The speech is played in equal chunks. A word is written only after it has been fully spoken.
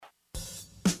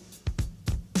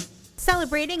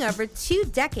Celebrating over 2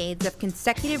 decades of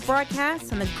consecutive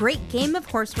broadcasts on the great game of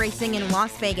horse racing in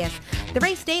Las Vegas, the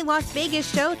Race Day Las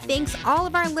Vegas show thanks all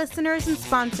of our listeners and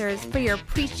sponsors for your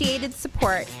appreciated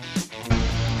support.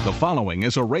 The following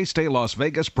is a Race Day Las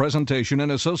Vegas presentation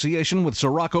in association with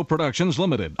Sirocco Productions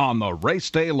Limited on the Race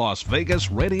Day Las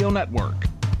Vegas Radio Network.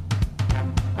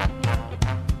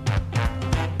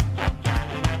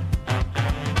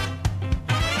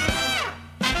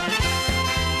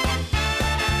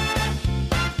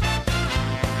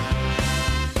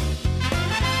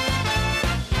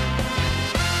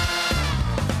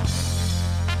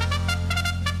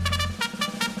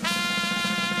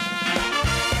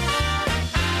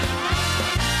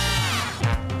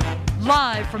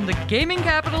 Live from the gaming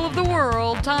capital of the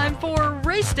world, time for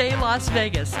Race Day Las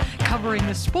Vegas, covering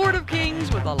the sport of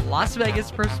kings with a Las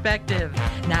Vegas perspective.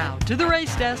 Now to the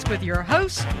race desk with your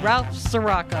host, Ralph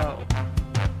Sirocco.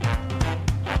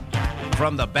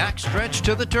 From the backstretch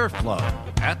to the turf club,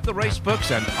 at the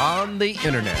racebooks and on the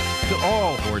internet, to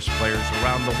all horse players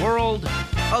around the world,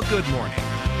 a good morning.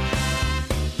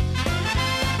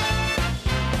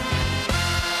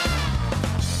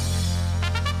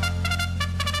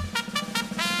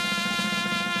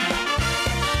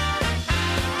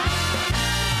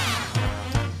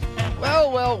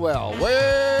 Well,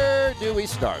 where do we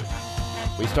start?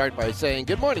 We start by saying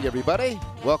good morning, everybody.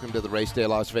 Welcome to the Race Day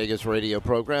Las Vegas radio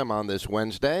program on this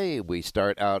Wednesday. We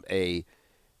start out a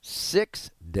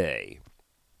 6-day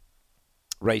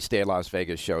Race Day Las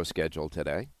Vegas show scheduled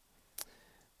today.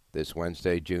 This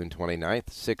Wednesday, June 29th,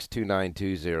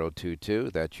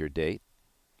 6292022. That's your date.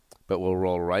 But we'll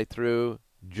roll right through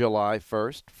July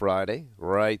 1st, Friday,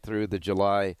 right through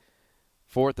the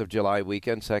 4th of July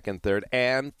weekend, 2nd, 3rd,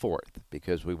 and 4th,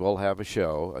 because we will have a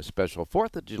show, a special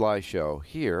 4th of July show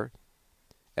here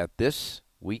at this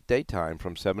weekday time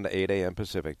from 7 to 8 a.m.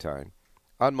 Pacific time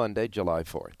on Monday, July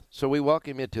 4th. So we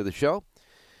welcome you to the show,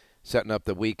 setting up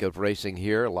the week of racing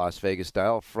here, Las Vegas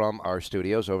style, from our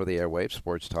studios over the airwaves,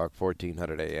 Sports Talk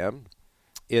 1400 a.m.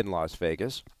 in Las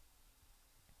Vegas.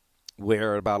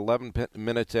 We're about 11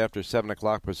 minutes after 7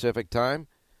 o'clock Pacific time.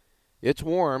 It's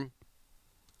warm.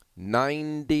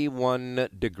 91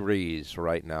 degrees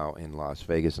right now in Las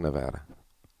Vegas, Nevada.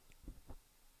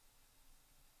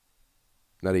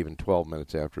 Not even 12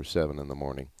 minutes after 7 in the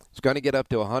morning. It's going to get up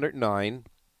to 109.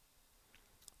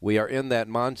 We are in that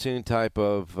monsoon type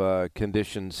of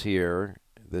conditions here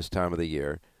this time of the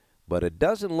year, but it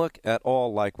doesn't look at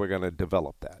all like we're going to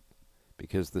develop that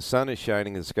because the sun is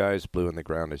shining, the sky is blue, and the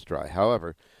ground is dry.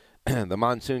 However, the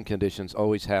monsoon conditions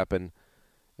always happen.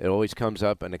 It always comes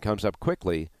up, and it comes up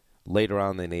quickly later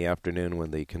on in the afternoon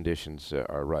when the conditions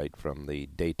are right from the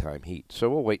daytime heat. So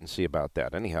we'll wait and see about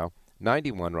that. Anyhow,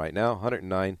 91 right now,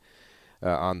 109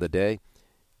 on the day.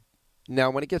 Now,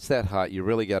 when it gets that hot, you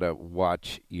really got to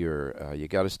watch your, you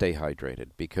got to stay hydrated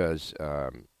because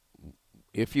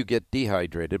if you get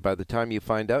dehydrated, by the time you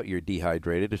find out you're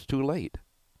dehydrated, it's too late.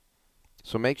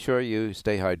 So make sure you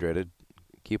stay hydrated,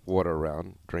 keep water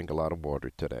around, drink a lot of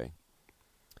water today.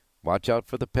 Watch out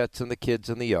for the pets and the kids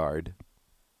in the yard.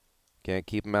 Can't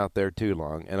keep them out there too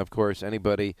long. And, of course,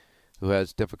 anybody who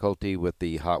has difficulty with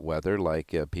the hot weather,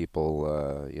 like people,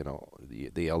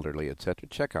 the elderly, etc.,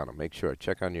 check on them. Make sure.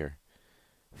 Check on your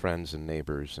friends and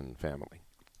neighbors and family.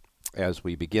 As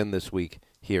we begin this week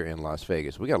here in Las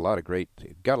Vegas, we got a lot of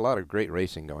great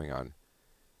racing going on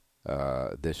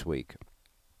this week.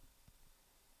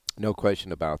 No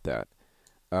question about that.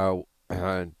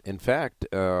 In fact,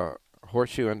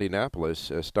 Horseshoe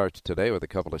Indianapolis starts today with a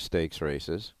couple of stakes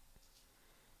races.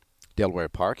 Delaware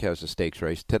Park has a stakes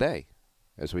race today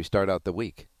as we start out the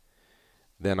week.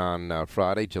 Then on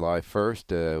Friday, July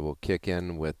 1st, we'll kick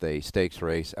in with a stakes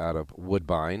race out of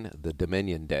Woodbine, the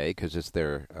Dominion Day, because it's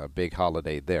their big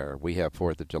holiday there. We have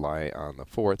 4th of July on the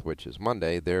 4th, which is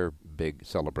Monday, their big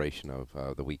celebration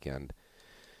of the weekend.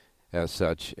 As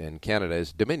such, in Canada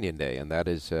is Dominion Day, and that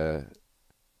is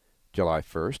July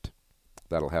 1st.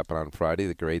 That'll happen on Friday,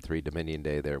 the Grade 3 Dominion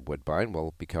Day there at Woodbine.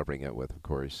 We'll be covering it with, of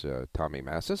course, Tommy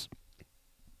Massis.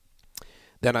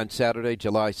 Then on Saturday,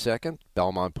 July 2nd,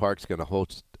 Belmont Park's going to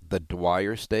host the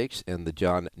Dwyer Stakes and the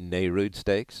John Nehrude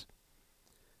Stakes.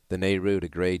 The Nehrude, a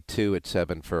Grade 2 at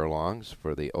 7 furlongs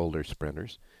for the older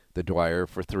sprinters. The Dwyer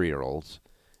for 3-year-olds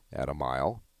at a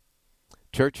mile.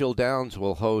 Churchill Downs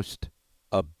will host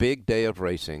a big day of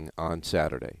racing on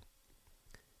Saturday.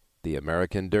 The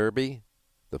American Derby,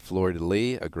 the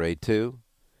Fleur-de-Lis, a Grade 2.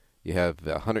 You have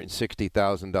a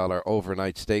 $160,000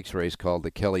 overnight stakes race called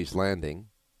the Kelly's Landing.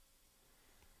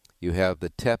 You have the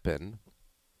Tepin,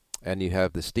 and you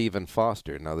have the Stephen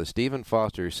Foster. Now, the Stephen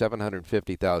Foster is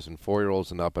 $750,000, 4-year-olds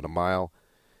and up at a mile.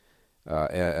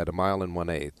 at a mile and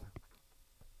 1/8.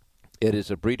 It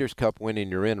is a Breeders' Cup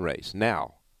win-in-your-in race.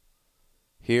 Now,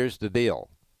 here's the deal.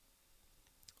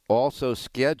 Also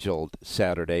scheduled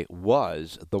Saturday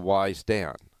was the Wise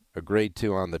Dan, a Grade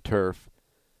 2 on the turf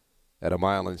at a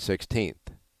mile and 1/16.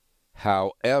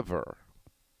 However,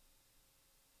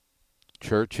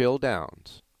 Churchill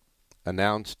Downs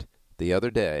announced the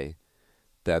other day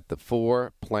that the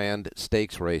 4 planned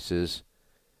stakes races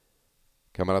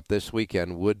coming up this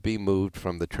weekend would be moved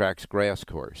from the track's grass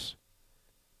course.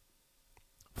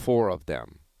 4 of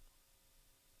them,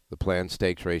 the planned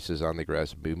stakes races on the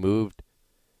grass, would be moved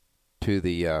to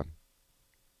the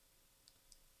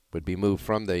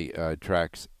from the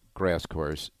track's grass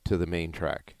course to the main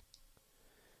track.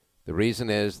 The reason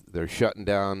is they're shutting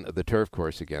down the turf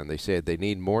course again. They said they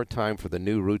need more time for the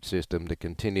new route system to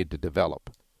continue to develop.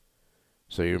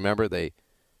 So you remember they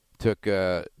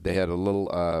had a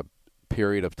little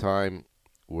period of time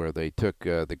where they took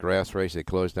the grass race, they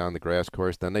closed down the grass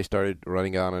course, then they started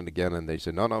running on it again, and they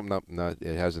said, no,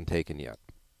 it hasn't taken yet.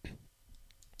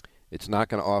 It's not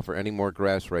going to offer any more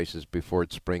grass races before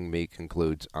its spring meet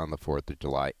concludes on the 4th of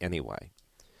July anyway.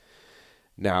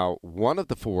 Now, one of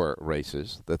the 4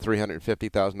 races, the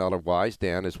 $350,000 Wise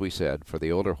Dan, as we said, for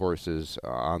the older horses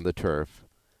on the turf,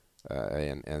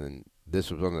 and this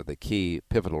was one of the key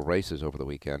pivotal races over the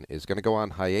weekend, is going to go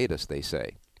on hiatus, they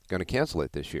say. Going to cancel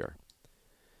it this year.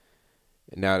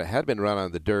 Now, it had been run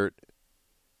on the dirt.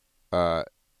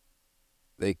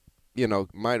 They,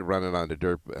 might run it on the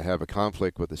dirt, but have a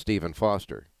conflict with the Stephen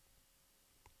Foster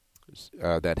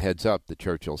that heads up the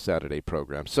Churchill Saturday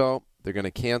program. So they're going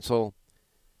to cancel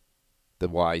the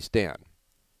Wise Dan.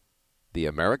 The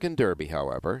American Derby,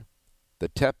 however, the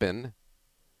Tepin,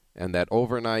 and that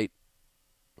overnight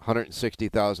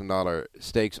 $160,000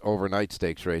 stakes overnight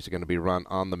stakes race are going to be run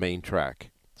on the main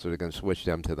track. So they're going to switch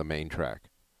them to the main track.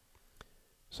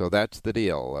 So that's the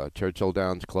deal. Churchill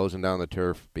Downs closing down the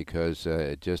turf because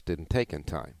it just didn't take in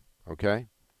time. Okay?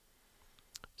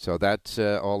 So that's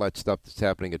all that stuff that's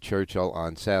happening at Churchill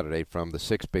on Saturday. From the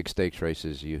 6 big stakes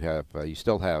races, you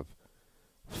still have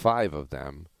 5 of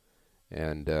them,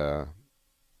 and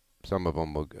some of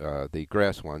them, the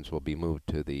grass ones, will be moved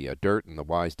to the dirt, and the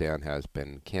Wise Dan has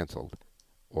been canceled,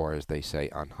 or as they say,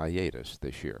 on hiatus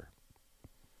this year.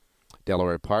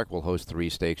 Delaware Park will host 3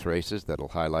 stakes races that'll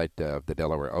highlight the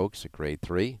Delaware Oaks at Grade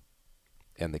 3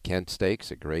 and the Kent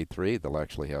Stakes at Grade 3. They'll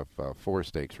actually have 4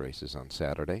 stakes races on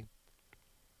Saturday.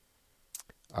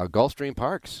 Gulfstream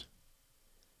Parks,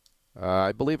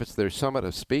 I believe it's their Summit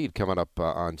of Speed coming up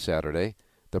on Saturday.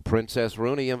 The Princess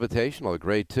Rooney Invitational at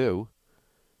Grade 2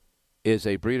 is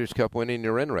a Breeders' Cup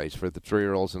win-in-your-in race for the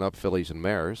 3-year-olds and up fillies and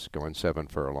mares, going 7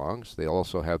 furlongs. They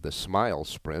also have the Smile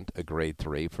Sprint, a Grade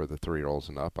 3 for the 3-year-olds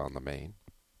and up on the main.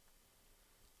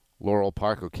 Laurel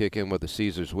Park will kick in with the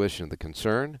Caesar's Wish and the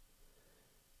Concern.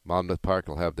 Monmouth Park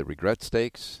will have the Regret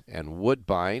Stakes. And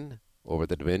Woodbine, over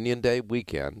the Dominion Day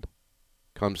weekend,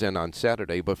 comes in on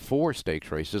Saturday, but 4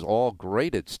 stakes races, all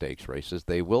graded stakes races.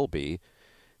 They will be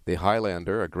the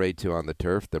Highlander, a Grade 2 on the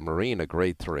turf, the Marine, a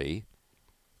Grade 3,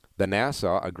 the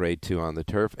Nassau, a Grade 2 on the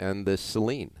turf, and the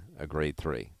Celine, a Grade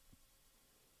 3.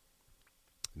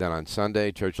 Then on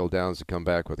Sunday, Churchill Downs will come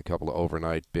back with a couple of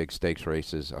overnight big stakes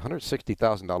races,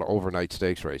 $160,000 overnight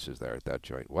stakes races there at that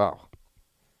joint. Wow.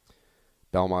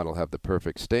 Belmont will have the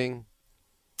Perfect Sting.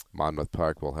 Monmouth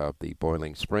Park will have the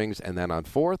Boiling Springs. And then on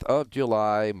 4th of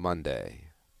July, Monday,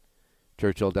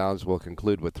 Churchill Downs will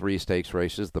conclude with 3 stakes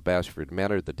races, the Bashford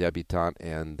Manor, the Debutante,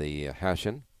 and the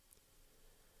Hashian.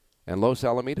 And Los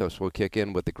Alamitos will kick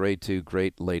in with the Grade 2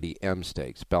 Great Lady M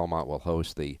Stakes. Belmont will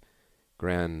host the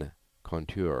Grand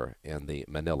Contour and the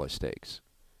Manila Stakes.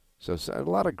 So a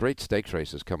lot of great stakes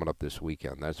races coming up this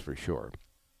weekend, that's for sure.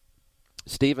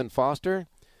 Stephen Foster,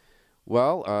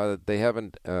 well, they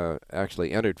haven't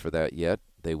actually entered for that yet.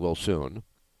 They will soon.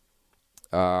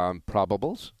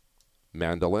 Probables,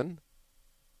 Mandolin,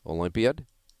 Olympiad.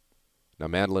 Now,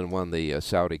 Mandolin won the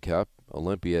Saudi Cup.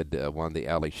 Olympiad won the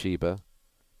Ali Sheba.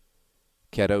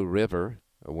 Caddo River,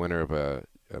 a winner of an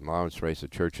allowance race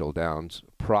at Churchill Downs.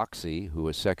 Proxy, who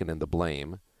was second in the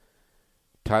Blame.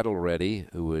 Title Ready,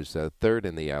 who was third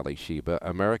in the Ali Sheba.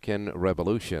 American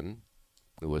Revolution,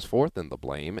 who was fourth in the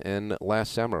Blame. And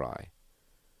Last Samurai,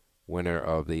 winner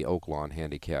of the Oaklawn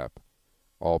Handicap.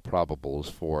 All probables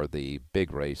for the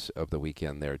big race of the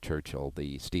weekend there at Churchill,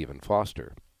 the Stephen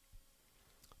Foster.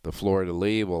 The Florida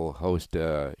Lee will host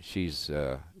She's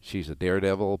a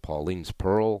Daredevil, Pauline's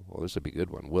Pearl. Well, this will be a good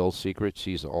one. Will's Secret,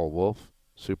 She's All Wolf,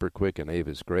 Super Quick, and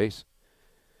Ava's Grace.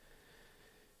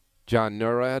 John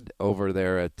Nurad over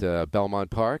there at Belmont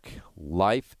Park.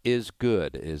 Life is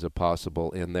Good is a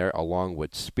possible in there, along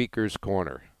with Speaker's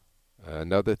Corner.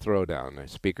 Another throwdown.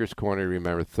 Speaker's Corner,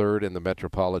 remember, third in the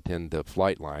Metropolitan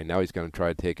flight line. Now he's going to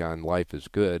try to take on Life is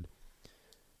Good,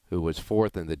 who was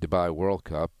fourth in the Dubai World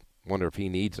Cup. Wonder if he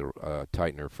needs a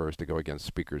tightener first to go against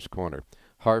Speaker's Corner.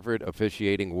 Harvard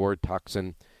officiating, Ward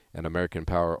Toxin, and American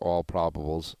Power, all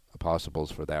possibles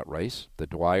for that race. The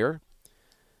Dwyer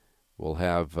will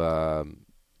have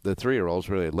the 3-year-olds,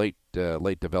 really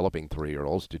late developing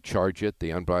 3-year-olds, to charge it. The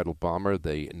Unbridled Bomber,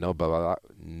 the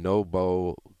Nobokov,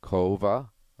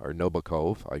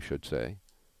 I should say.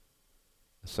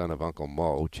 The son of Uncle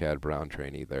Mo, Chad Brown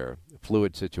trainee there.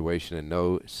 Fluid Situation and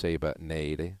No Seba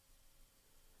Nade.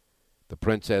 The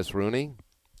Princess Rooney.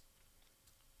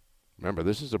 Remember,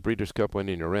 this is a Breeders' Cup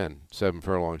winning you're in. 7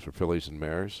 furlongs for fillies and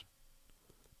mares.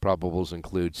 Probables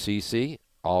include CC,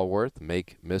 Allworth,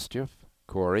 Make Mischief,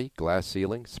 Corey, Glass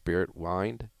Ceiling, Spirit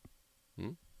Wind.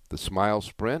 The Smile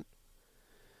Sprint.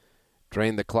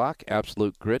 Drain the Clock,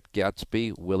 Absolute Grit,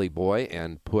 Gatsby, Willie Boy,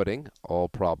 and Pudding. All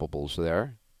probables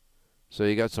there. So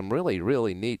you got some really,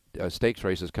 really neat stakes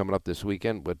races coming up this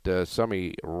weekend with some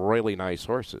really nice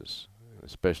horses,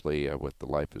 especially with the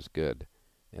Life is Good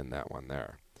in that one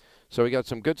there. So we got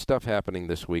some good stuff happening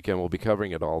this weekend. We'll be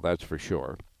covering it all, that's for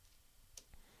sure.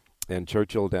 And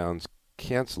Churchill Downs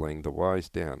canceling the Wise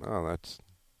Dan. Oh,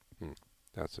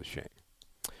 that's a shame.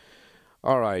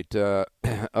 All right,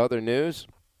 other news.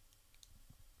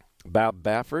 Bob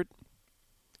Baffert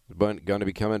is going to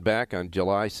be coming back on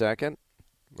July 2nd,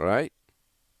 right?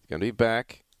 He's going to be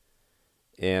back.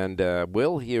 And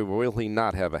will he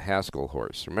not have a Haskell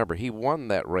horse? Remember, he won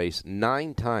that race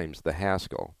 9 times, the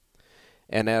Haskell.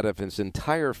 And out of his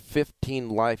entire 15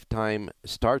 lifetime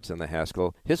starts in the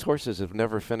Haskell, his horses have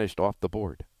never finished off the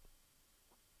board.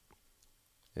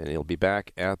 And he'll be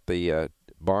back at the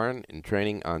barn in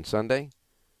training on Sunday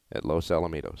at Los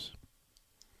Alamitos.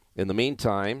 In the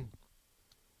meantime,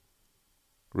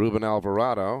 Ruben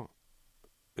Alvarado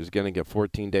is getting a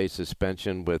 14-day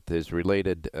suspension with his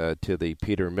related to the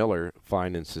Peter Miller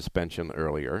fine and suspension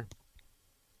earlier.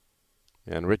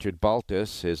 And Richard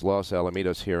Baltus, his Los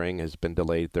Alamitos hearing has been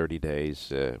delayed 30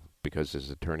 days because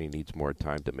his attorney needs more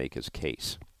time to make his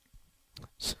case.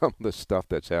 Some of the stuff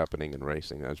that's happening in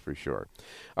racing, that's for sure.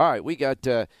 All right, we got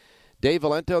Dave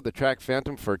Valento, the track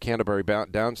phantom for Canterbury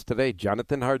Downs today.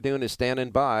 Jonathan Hardoon is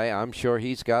standing by. I'm sure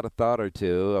he's got a thought or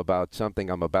two about something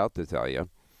I'm about to tell you.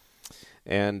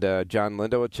 And John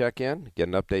Lindo will check in, get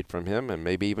an update from him, and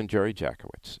maybe even Jerry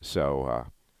Jackowitz. So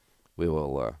we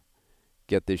will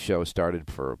get this show started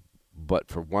for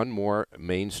one more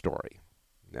main story.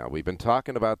 Now, we've been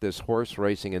talking about this Horse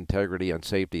Racing Integrity and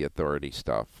Safety Authority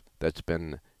stuff that's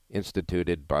been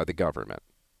instituted by the government.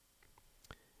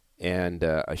 And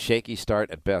a shaky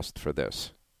start at best for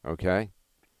this, okay?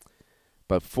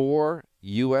 But 4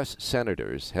 U.S.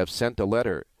 senators have sent a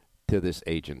letter to this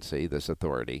agency, this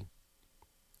authority,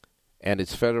 and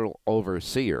its federal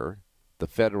overseer, the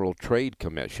Federal Trade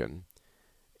Commission,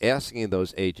 asking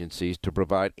those agencies to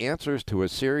provide answers to a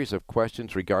series of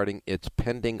questions regarding its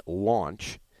pending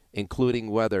launch, including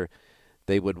whether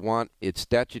they would want its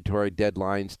statutory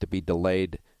deadlines to be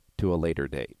delayed to a later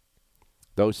date.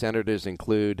 Those senators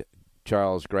include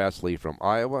Charles Grassley from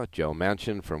Iowa, Joe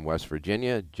Manchin from West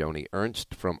Virginia, Joni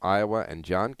Ernst from Iowa, and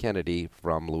John Kennedy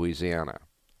from Louisiana.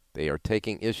 They are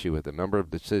taking issue with a number of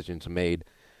decisions made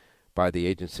by the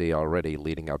agency already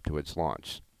leading up to its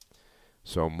launch.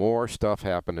 So more stuff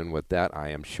happening with that, I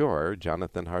am sure.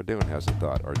 Jonathan Hardoon has a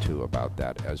thought or two about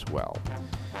that as well.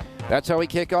 That's how we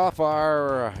kick off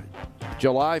our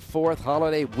July 4th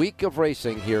holiday week of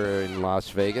racing here in Las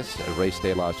Vegas, at Race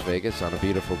Day Las Vegas, on a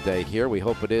beautiful day here. We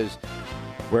hope it is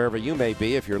wherever you may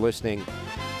be. If you're listening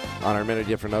on our many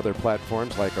different other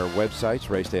platforms like our websites,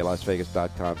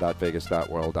 racedaylasvegas.com,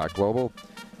 .vegas.world, .global.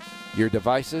 Your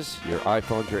devices, your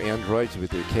iPhones, your Androids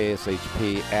with your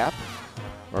KSHP app,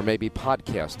 or maybe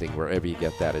podcasting wherever you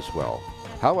get that as well.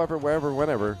 However, wherever,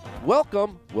 whenever,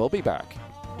 welcome. We'll be back.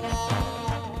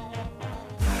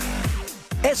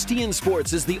 STN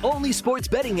Sports is the only sports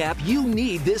betting app you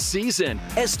need this season.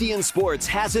 STN Sports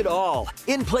has it all.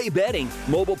 In-play betting,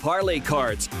 mobile parlay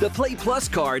cards, the Play Plus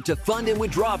card to fund and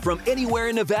withdraw from anywhere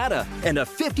in Nevada, and a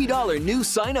 $50 new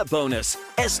sign-up bonus.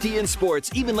 STN Sports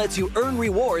even lets you earn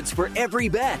rewards for every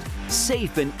bet.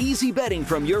 Safe and easy betting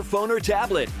from your phone or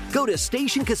tablet. Go to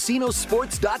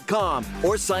StationCasinoSports.com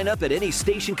or sign up at any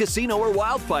Station Casino or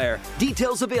Wildfire.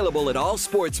 Details available at all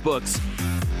sportsbooks.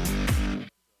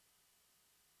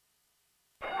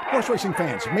 Horse racing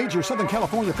fans, major Southern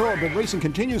California thoroughbred racing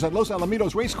continues at Los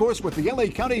Alamitos Racecourse with the LA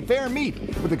County Fair Meet,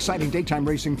 with exciting daytime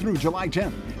racing through July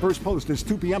 10th. First post is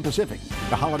 2 p.m. Pacific.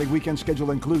 The holiday weekend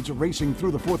schedule includes racing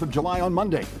through the 4th of July on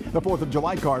Monday. The 4th of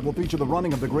July card will feature the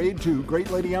running of the Grade 2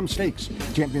 Great Lady M Stakes.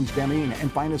 Champions Gamine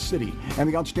and Finest City, and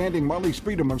the outstanding Marley's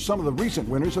Freedom are some of the recent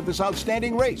winners of this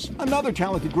outstanding race. Another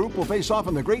talented group will face off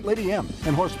in the Great Lady M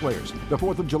and Horse Players. The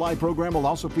 4th of July program will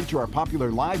also feature our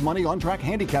popular live money on-track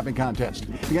handicapping contest.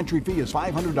 The entry fee is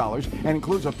 $500 and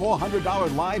includes a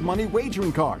 $400 live money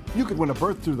wagering card. You could win a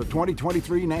berth to the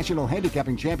 2023 National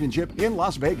Handicapping Championship in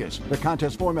Las Vegas. The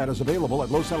contest format is available at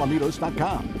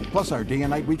losalamitos.com. Plus, our day and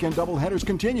night weekend doubleheaders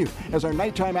continue as our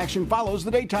nighttime action follows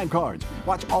the daytime cards.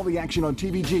 Watch all the action on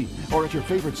TVG or at your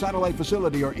favorite satellite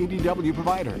facility or ADW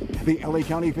provider. The LA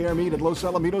County Fair Meet at Los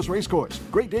Alamitos Racecourse.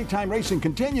 Great daytime racing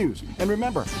continues. And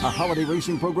remember, our holiday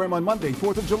racing program on Monday,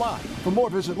 4th of July. For more,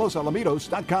 visit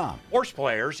losalamitos.com. Horse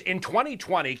players, in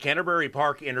 2020, Canterbury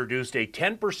Park introduced a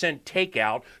 10%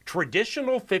 takeout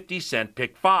traditional 50-cent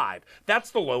pick 5.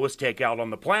 That's the lowest takeout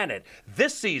on the planet.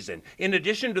 This season, in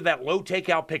addition to that low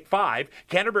takeout pick 5,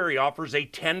 Canterbury offers a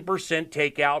 10%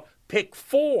 takeout pick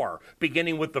 4,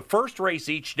 beginning with the first race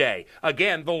each day.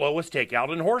 Again, the lowest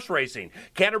takeout in horse racing.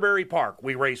 Canterbury Park,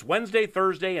 we race Wednesday,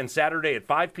 Thursday, and Saturday at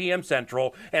 5 p.m.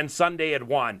 Central and Sunday at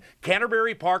 1.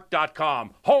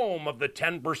 CanterburyPark.com, home of the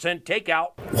 10% takeout.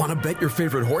 Want to bet your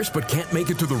favorite horse but can't make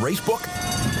it to the racebook?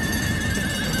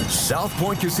 South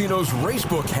Point Casino's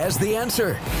Racebook has the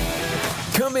answer.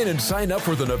 Come in and sign up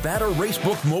for the Nevada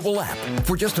Racebook mobile app.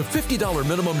 For just a $50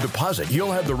 minimum deposit,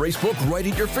 you'll have the Racebook right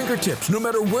at your fingertips, no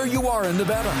matter where you are in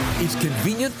Nevada. It's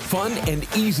convenient, fun, and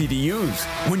easy to use.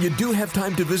 When you do have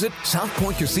time to visit, South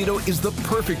Point Casino is the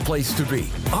perfect place to be.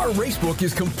 Our Racebook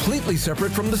is completely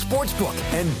separate from the sportsbook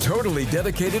and totally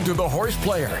dedicated to the horse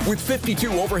player. With 52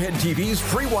 overhead TVs,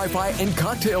 free Wi-Fi, and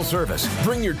cocktail service.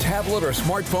 Bring your tablet or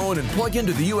smartphone and plug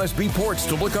into the USB ports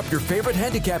to look up your favorite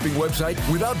handicapping website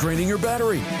without draining your battery.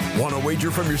 Want to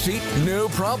wager from your seat? No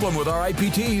problem with our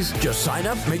IPTs. Just sign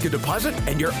up, make a deposit,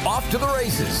 and you're off to the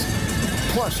races.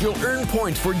 Plus, you'll earn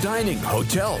points for dining,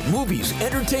 hotel, movies,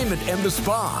 entertainment, and the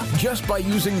spa just by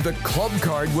using the club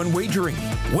card when wagering.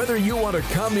 Whether you want to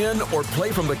come in or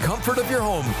play from the comfort of your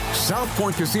home, South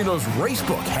Point Casino's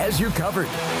Racebook has you covered.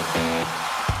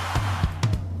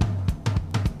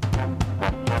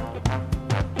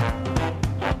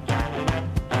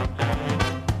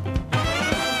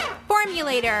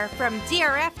 Formulator from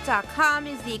DRF.com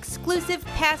is the exclusive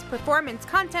past performance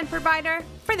content provider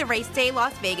for the Race Day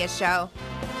Las Vegas show.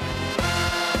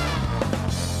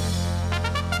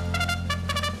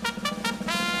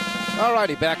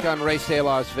 Alrighty, back on Race Day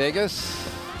Las Vegas.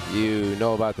 You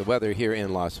know about the weather here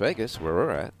in Las Vegas, where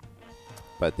we're at,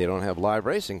 but they don't have live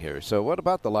racing here. So what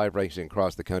about the live racing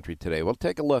across the country today? Well,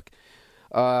 take a look.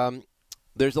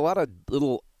 There's a lot of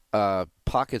little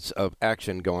pockets of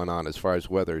action going on as far as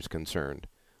weather is concerned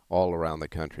all around the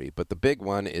country. But the big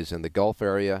one is in the Gulf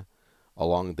area,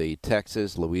 along the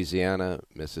Texas, Louisiana,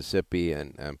 Mississippi,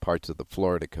 and parts of the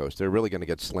Florida coast. They're really going to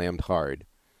get slammed hard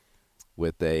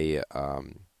with a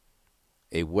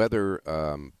weather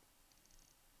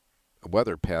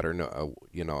pattern, a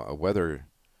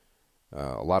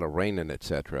lot of rain and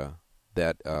etc.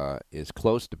 that is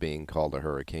close to being called a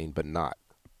hurricane, but not.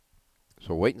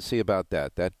 So wait and see about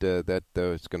that. That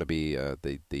is going to be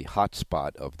the hot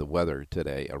spot of the weather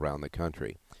today around the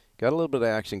country. Got a little bit of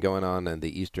action going on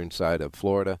the eastern side of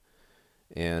Florida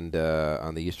and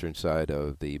on the eastern side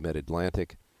of the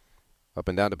mid-Atlantic. Up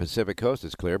and down the Pacific coast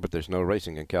it's clear, but there's no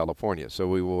racing in California, so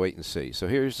we will wait and see. So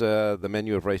here's the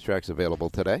menu of racetracks available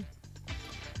today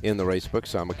in the Racebook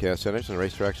simulcast centers and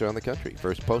racetracks around the country.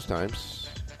 First post times.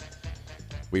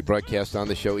 We broadcast on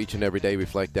the show each and every day,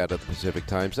 reflect that of the Pacific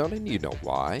time zone, and you know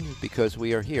why. Because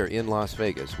we are here in Las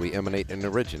Vegas. We emanate and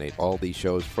originate all these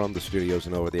shows from the studios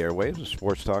and over the airwaves of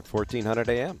Sports Talk 1400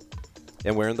 AM.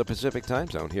 And we're in the Pacific time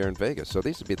zone here in Vegas. So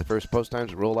these would be the first post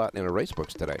times to roll out in our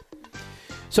Racebooks today.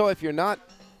 So if you're not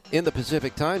in the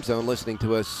Pacific time zone listening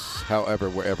to us, however,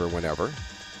 wherever, whenever,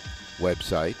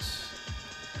 websites,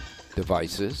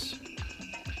 devices,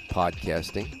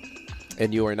 podcasting,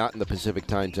 and you are not in the Pacific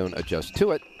time zone, adjust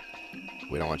to it.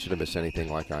 We don't want you to miss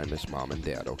anything like I miss Mom and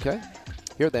Dad, okay?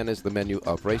 Here then is the menu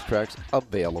of racetracks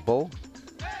available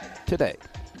today.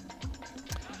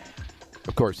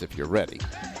 Of course, if you're ready.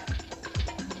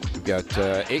 We've got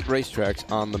 8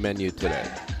 racetracks on the menu today.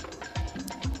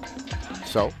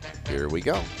 So, here we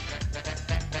go.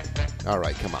 All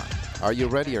right, come on. Are you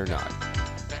ready or not?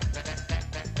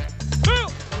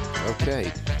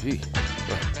 Okay, gee.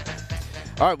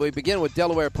 All right, we begin with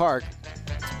Delaware Park.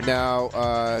 Now,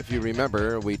 if you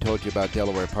remember, we told you about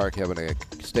Delaware Park having a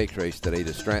stakes race today,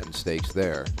 the Stratton Stakes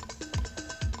there.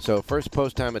 So first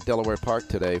post time at Delaware Park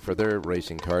today for their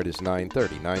racing card is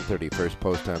 9:30. 9:30 first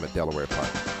post time at Delaware Park.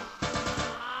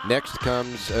 Next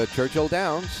comes Churchill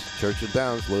Downs. Churchill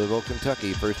Downs, Louisville,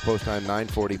 Kentucky. First post time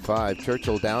 9:45.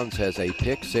 Churchill Downs has a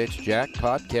pick six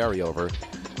jackpot carryover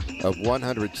of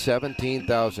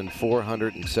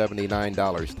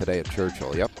 $117,479 today at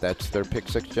Churchill. Yep, that's their pick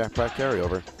six jackpot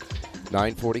carryover.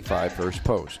 9:45 first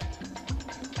post.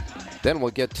 Then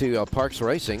we'll get to Parks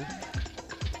Racing.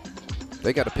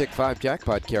 They got a pick five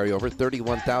jackpot carryover,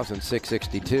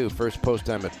 $31,662. First post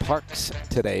time at Parks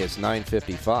today is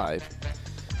 9:55.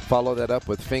 Follow that up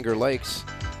with Finger Lakes,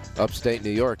 upstate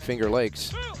New York. Finger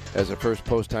Lakes has a first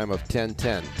post time of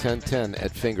 10:10. 10:10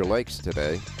 at Finger Lakes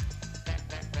today.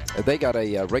 They got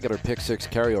a regular pick six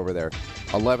carryover there,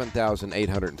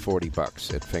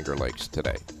 $11,840 at Finger Lakes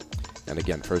today. And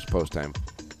again, first post time,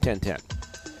 10:10.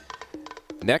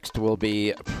 Next will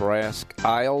be Presque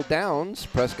Isle Downs.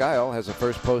 Presque Isle has a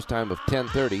first post time of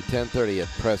 10:30. 10:30 at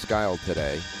Presque Isle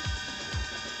today.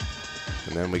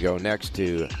 And then we go next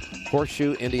to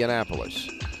Horseshoe, Indianapolis.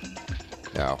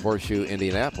 Now, Horseshoe,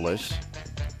 Indianapolis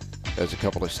has a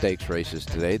couple of stakes races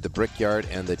today. The Brickyard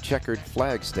and the Checkered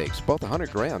Flag Stakes. Both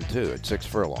 $100,000, too, at 6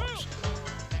 furlongs.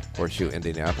 Horseshoe,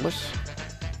 Indianapolis.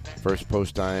 First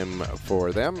post time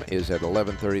for them is at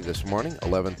 11:30 this morning.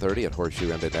 11:30 at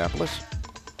Horseshoe, Indianapolis.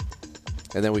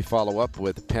 And then we follow up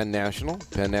with Penn National.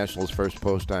 Penn National's first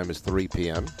post time is 3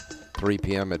 p.m. 3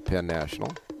 p.m. at Penn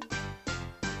National.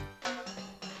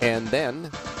 And then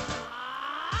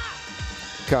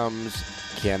comes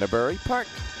Canterbury Park.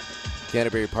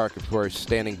 Canterbury Park, of course,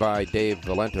 standing by. Dave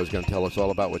Valento is going to tell us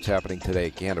all about what's happening today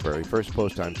at Canterbury. First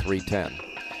post time, 3:10.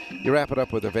 You wrap it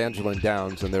up with Evangeline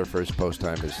Downs, and their first post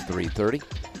time is 3:30.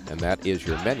 And that is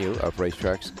your menu of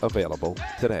racetracks available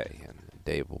today. And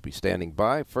Dave will be standing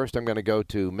by. First, I'm going to go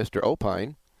to Mr.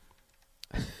 Opine,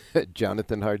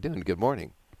 Jonathan Hardoon. Good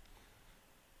morning.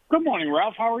 Good morning,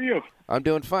 Ralph. How are you? I'm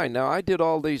doing fine. Now, I did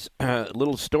all these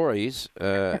little stories,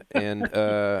 but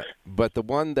the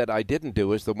one that I didn't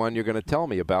do is the one you're going to tell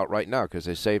me about right now because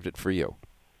I saved it for you.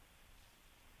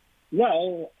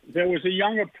 Well, there was a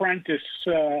young apprentice,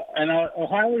 and a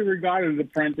highly regarded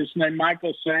apprentice named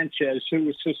Michael Sanchez, who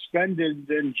was suspended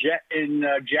in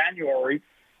January.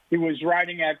 He was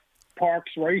riding at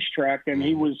Parks Racetrack, and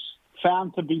he was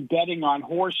found to be betting on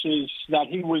horses that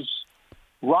he was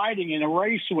riding in a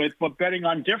race with, but betting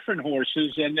on different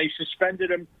horses, and they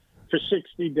suspended him for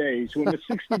 60 days. When the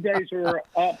 60 days were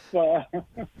up,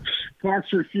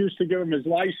 Parks refused to give him his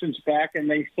license back, and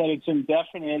they said it's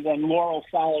indefinite, and Laurel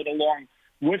followed along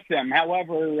with them.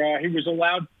 However, he was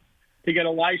allowed to get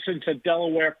a license at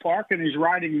Delaware Park, and he's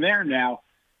riding there now.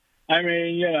 I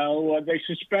mean, they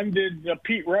suspended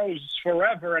Pete Rose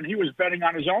forever, and he was betting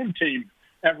on his own team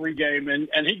every game, and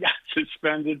he got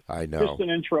suspended. I know. Just an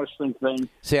interesting thing.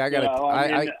 See, I got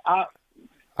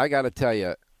to tell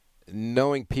you,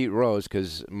 knowing Pete Rose,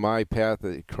 because my path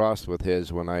crossed with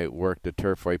his when I worked at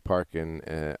Turfway Park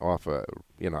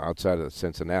outside of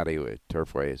Cincinnati.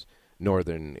 Turfway is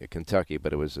northern Kentucky,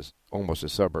 but it was almost a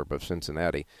suburb of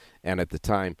Cincinnati. And at the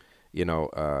time,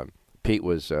 Pete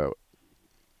was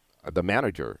the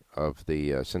manager of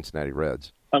the Cincinnati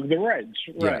Reds. Of the Reds,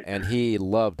 right. Yeah, and he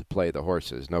loved to play the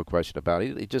horses, no question about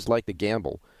it. He just liked to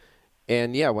gamble.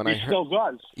 And, yeah, when he still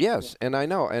does. Yes, and I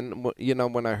know. And,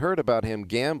 when I heard about him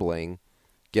gambling,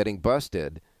 getting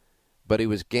busted, but he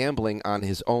was gambling on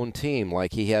his own team,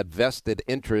 like he had vested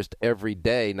interest every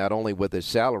day, not only with his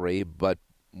salary, but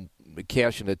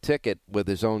cashing a ticket with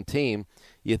his own team,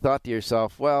 you thought to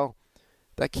yourself, well,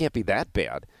 that can't be that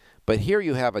bad. But here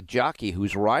you have a jockey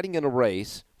who's riding in a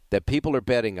race that people are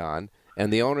betting on, and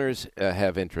the owners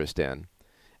have interest in,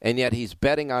 and yet he's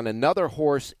betting on another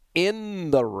horse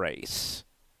in the race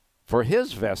for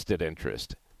his vested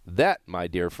interest. That, my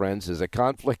dear friends, is a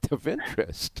conflict of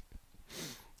interest.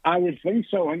 I would think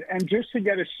so, and just to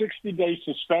get a 60-day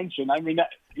suspension, I mean,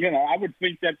 I would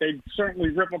think that they'd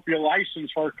certainly rip up your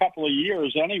license for a couple of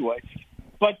years anyway.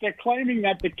 But they're claiming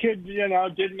that the kid, didn't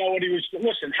know what he was doing.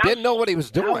 Listen, didn't know what he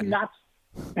was doing.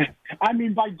 I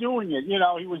mean, by doing it,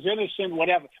 he was innocent,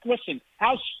 whatever. Listen,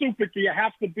 how stupid do you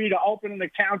have to be to open an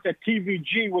account at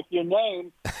TVG with your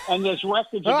name, and there's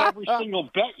records of every single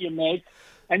bet you make,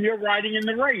 and you're riding in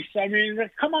the race? I mean,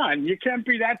 come on, you can't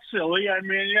be that silly. I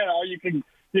mean,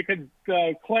 you could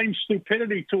claim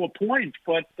stupidity to a point,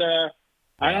 but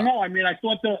I don't know. I mean, I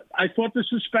thought the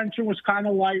suspension was kind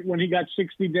of light when he got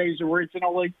 60 days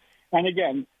originally. And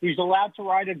again, he's allowed to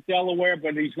ride at Delaware,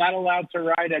 but he's not allowed to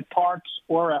ride at Parks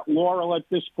or at Laurel at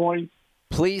this point.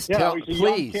 Please Yeah, tell, he's a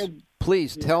young please, kid.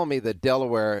 please tell me that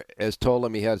Delaware has told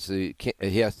him he has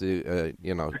to,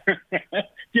 you know,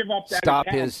 Give up that stop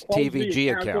account. his Close the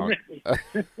TVG account.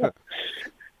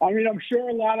 I mean, I'm sure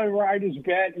a lot of riders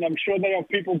bet, and I'm sure they have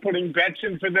people putting bets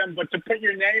in for them. But to put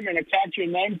your name and attach your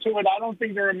name to it, I don't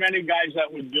think there are many guys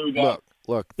that would do that.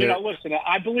 Look. You know, listen.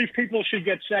 I believe people should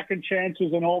get second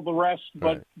chances and all the rest,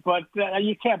 but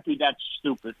you can't be that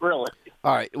stupid, really.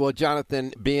 All right. Well,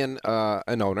 Jonathan, being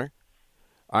an owner,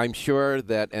 I'm sure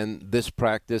that, and this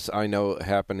practice I know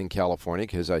happened in California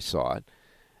because I saw it.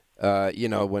 You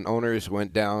know, when owners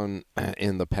went down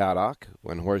in the paddock,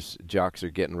 when horse jocks are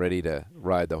getting ready to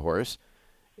ride the horse,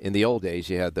 in the old days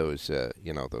you had those,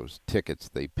 those tickets,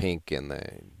 the pink and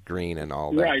the green and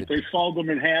all that. Right, they fold them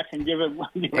in half and give it.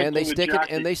 And they stick it,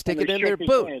 and they stick it in their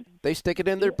boot. They stick it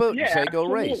in their boot and say, "Go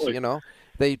race." You know,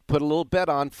 they put a little bet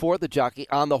on for the jockey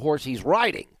on the horse he's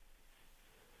riding.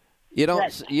 You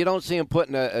don't see him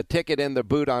putting a ticket in the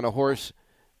boot on a horse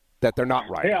that they're not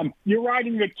riding. Yeah, you're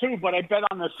riding the 2, but I bet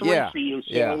on the 3 for you.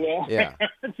 So, yeah.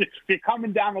 If you're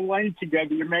coming down the lane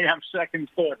together, you may have second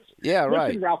thoughts. Yeah, Listen,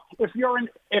 right. Ralph, if you're an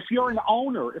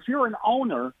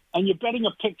owner and you're betting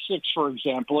a pick 6, for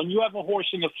example, and you have a horse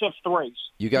in the 5th race,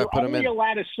 you got to put him in. You're only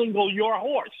allowed to single your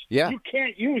horse. Yeah. You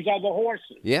can't use other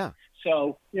horses. Yeah.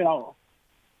 So,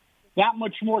 that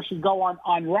much more should go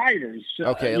on riders.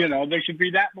 Okay. They should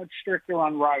be that much stricter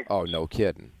on riders. Oh, no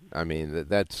kidding. I mean,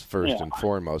 that's first and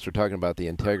foremost. We're talking about the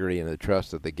integrity and the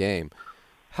trust of the game.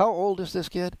 How old is this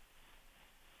kid?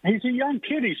 He's a young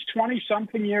kid. He's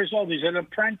 20-something years old. He's an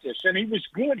apprentice, and he was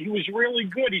good. He was really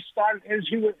good. He started as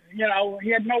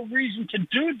he had no reason to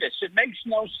do this. It makes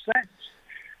no sense.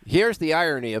 Here's the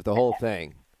irony of the whole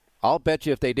thing. I'll bet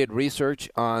you if they did research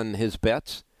on his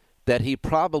bets, that he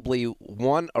probably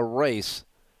won a race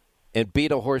and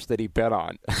beat a horse that he bet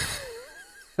on.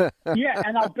 Yeah,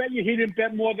 and I'll bet you he didn't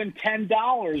bet more than $10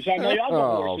 on the other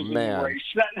horses in the race.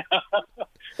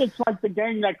 It's like the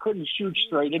gang that couldn't shoot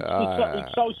straight.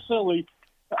 It's so silly.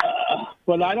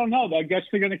 But I don't know. I guess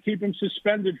they're going to keep him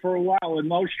suspended for a while in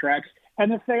most tracks.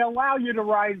 And if they allow you to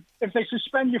ride, if they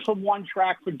suspend you from one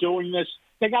track for doing this,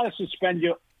 they got to suspend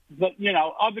you. But,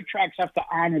 other tracks have to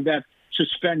honor that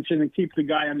suspension and keep the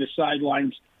guy on the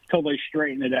sidelines till they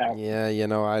straighten it out. Yeah,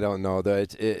 I don't know.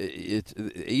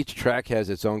 Each track has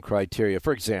its own criteria.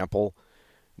 For example,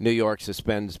 New York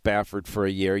suspends Baffert for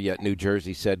a year, yet New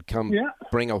Jersey said, come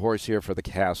bring a horse here for the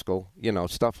Haskell,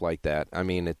 stuff like that. I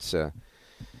mean, it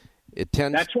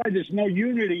tends... That's why there's no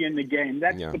unity in the game.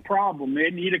 That's the problem. They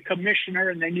need a commissioner,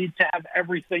 and they need to have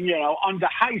everything, under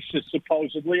HISA,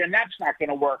 supposedly, and that's not going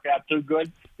to work out too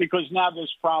good because now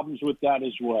there's problems with that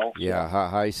as well. Yeah,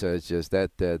 HISA is just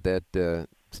that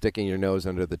sticking your nose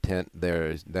under the tent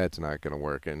that's not going to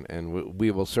work. And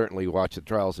we will certainly watch the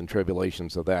trials and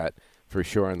tribulations of that for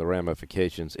sure and the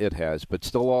ramifications it has. But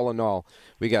still, all in all,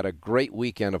 we got a great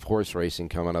weekend of horse racing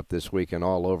coming up this weekend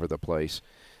all over the place.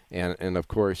 And of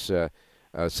course,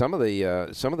 some of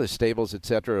the stables, et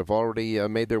cetera, have already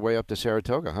made their way up to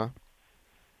Saratoga, huh?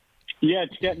 Yeah,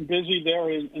 it's getting busy there.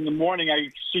 In the morning, I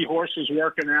see horses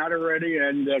working out already,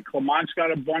 and Clamont's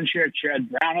got a bunch here. Chad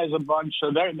Brown has a bunch.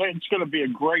 So it's going to be a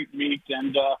great meet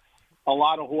and a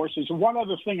lot of horses. One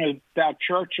other thing about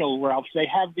Churchill, Ralph, they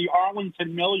have the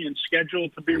Arlington Million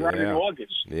scheduled to be run in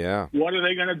August. Yeah. What are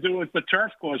they going to do with the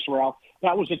turf course, Ralph?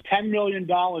 That was a $10 million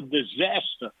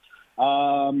disaster.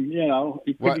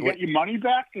 Could you get your money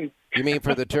back? You mean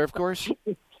for the turf course?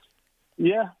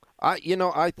 Yeah.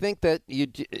 I think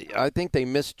they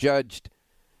misjudged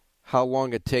how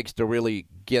long it takes to really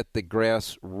get the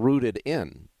grass rooted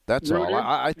in. That's all.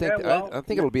 I think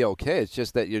it'll be okay. It's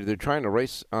just that they're trying to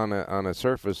race on a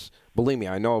surface. Believe me,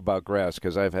 I know about grass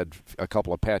because I've had a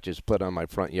couple of patches put on my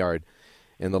front yard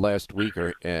in the last week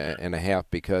and a half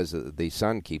because the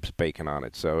sun keeps baking on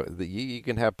it. So you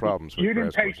can have problems with grass.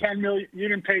 You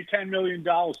didn't pay $10 million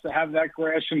to have that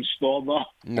grass installed, though.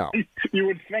 No. You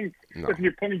would think if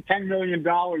you're putting $10 million,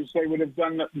 they would have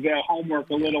done their homework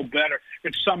a little better.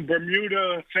 It's some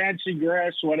Bermuda fancy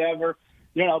grass, whatever.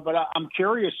 But I'm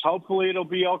curious. Hopefully it'll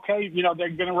be okay. They're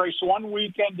going to race one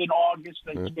weekend in August.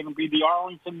 It's going to be the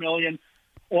Arlington Million.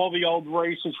 All the old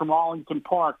races from Arlington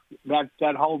Park that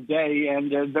whole day, and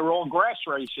they're all grass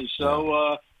races.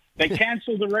 So they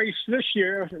canceled the race this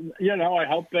year. I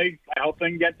hope they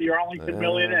can get the Arlington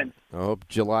Million in. I hope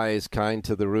July is kind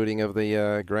to the rooting of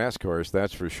the grass course.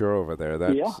 That's for sure over there.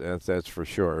 That's for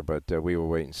sure. But we will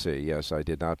wait and see. Yes, I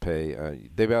did not pay.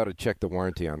 They've ought to check the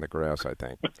warranty on the grass, I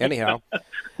think. Anyhow,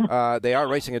 they are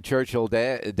racing at Churchill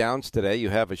Downs today. You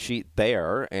have a sheet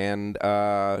there, and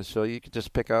so you could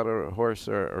just pick out a horse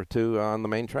or two on the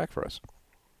main track for us.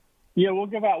 Yeah, we'll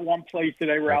give out one place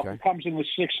today, Ralph. Okay. It comes in the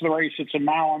 6th race. It's a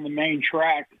mile on the main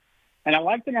track. And I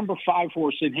like the number 5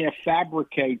 horse in here,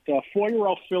 Fabricate, a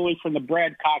 4-year-old filly from the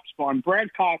Brad Cox barn.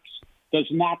 Brad Cox does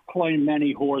not claim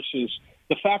many horses.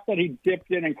 The fact that he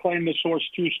dipped in and claimed this horse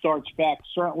 2 starts back,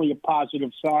 certainly a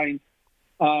positive sign.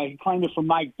 He claimed it from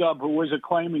Mike Dubb, who was a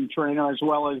claiming trainer, as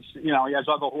well as, he has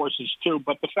other horses too.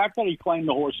 But the fact that he claimed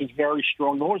the horse is very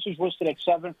strong. The horse is listed at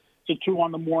 7-2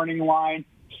 on the morning line.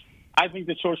 I think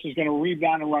this horse is going to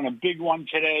rebound and run a big one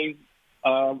today.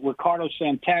 Ricardo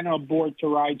Santana aboard to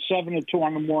ride 7-2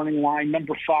 on the morning line.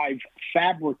 Number 5,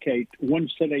 Fabricate,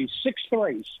 wins today's 6th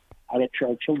race out of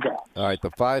Churchill Downs. All right,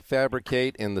 the 5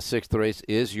 Fabricate in the 6th race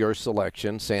is your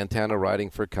selection. Santana riding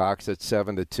for Cox at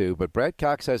 7-2. But Brad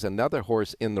Cox has another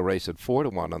horse in the race at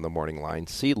 4-1 on the morning line,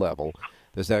 Sea Level.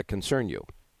 Does that concern you?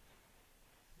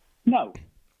 No.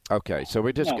 Okay, so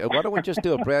why don't we just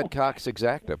do a Brad Cox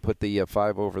exacta? Put the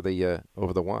 5 over the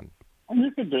 1.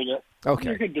 You can do that.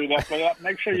 Okay. You can do that, but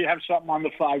make sure you have something on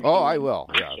the 5. Oh, I will.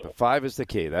 Yeah, the 5 is the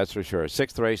key, that's for sure.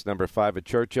 6th race, number 5 at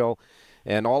Churchill.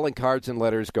 And all in cards and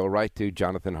letters go right to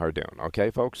Jonathan Hardoon.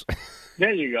 Okay, folks?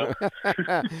 There you go.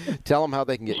 Tell them how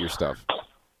they can get your stuff.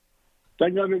 They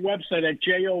go to the website at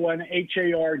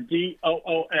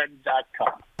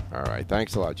JONHARDOON.com. All right,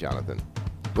 thanks a lot, Jonathan.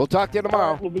 We'll talk to you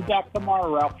tomorrow. We'll be back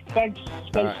tomorrow, Ralph. Thanks.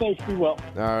 Stay safe. Be well.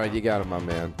 All right, you got it, my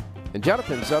man. And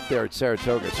Jonathan's up there at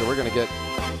Saratoga, so we're going to get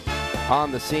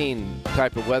on-the-scene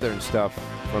type of weather and stuff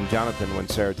from Jonathan when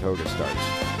Saratoga starts.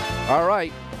 All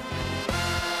right.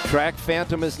 Track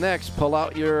Phantom is next. Pull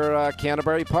out your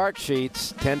Canterbury Park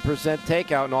sheets, 10%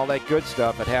 takeout and all that good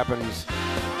stuff. It happens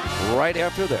right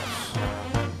after this.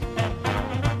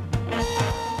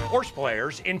 Horse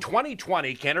players, in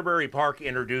 2020, Canterbury Park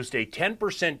introduced a 10%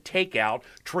 takeout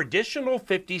traditional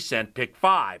 50-cent pick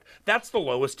 5. That's the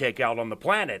lowest takeout on the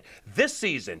planet. This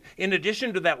season, in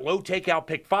addition to that low takeout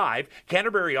pick 5,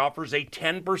 Canterbury offers a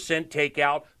 10%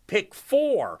 takeout pick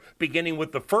 4, beginning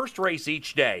with the first race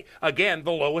each day. Again,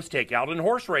 the lowest takeout in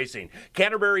horse racing.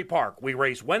 Canterbury Park, we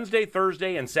race Wednesday,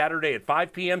 Thursday, and Saturday at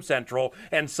 5 p.m. Central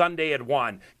and Sunday at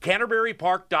 1.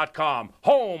 CanterburyPark.com,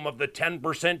 home of the 10%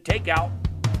 takeout.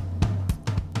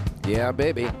 Yeah,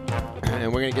 baby.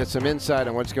 And we're going to get some insight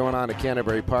on what's going on at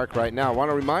Canterbury Park right now. I want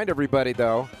to remind everybody,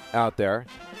 though, out there,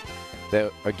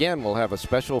 that, again, we'll have a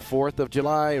special 4th of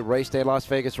July Race Day Las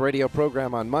Vegas radio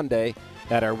program on Monday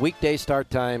at our weekday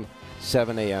start time,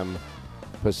 7 a.m.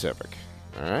 Pacific.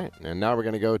 All right. And now we're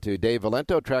going to go to Dave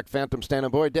Valento, Track Phantom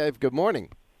standing by. Dave, good morning.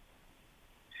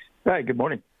 Hi, good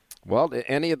morning. Well,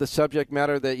 any of the subject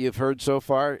matter that you've heard so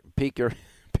far pique your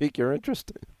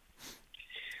interest?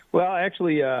 Well,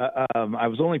 actually, I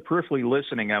was only peripherally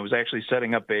listening. I was actually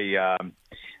setting up I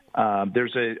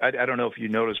don't know if you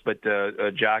noticed, but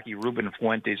a jockey, Ruben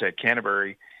Fuentes at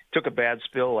Canterbury, took a bad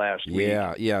spill last week.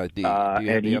 Yeah. Do you have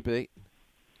the update?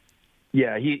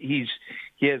 Yeah, he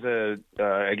has a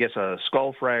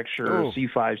skull fracture,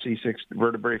 C5, C6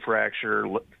 vertebrae fracture,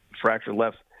 fractured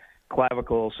left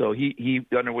clavicle. So he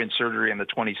underwent surgery on the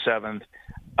 27th.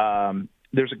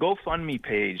 There's a GoFundMe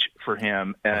page for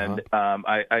him, and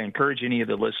I encourage any of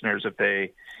the listeners, if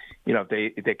they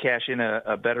cash in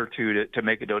a bet or two to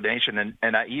make a donation,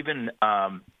 and I even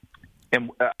I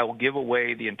will give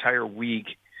away the entire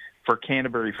week for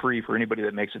Canterbury free for anybody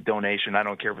that makes a donation. I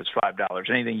don't care if it's $5,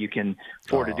 anything you can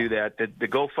afford to do that. The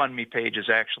GoFundMe page is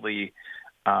actually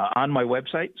on my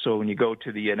website. So when you go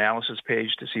to the analysis page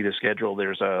to see the schedule,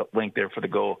 there's a link there for the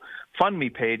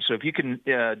GoFundMe page. So if you can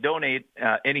donate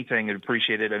anything, I'd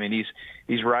appreciate it. I mean,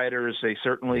 these riders, they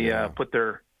certainly put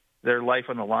their life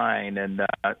on the line, and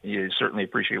you certainly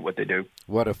appreciate what they do.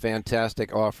 What a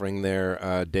fantastic offering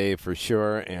there, Dave, for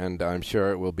sure, and I'm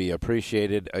sure it will be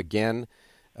appreciated. Again,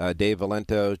 Dave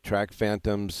Valento, Track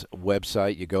Phantom's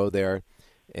website. You go there,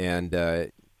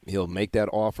 and he'll make that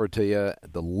offer to you.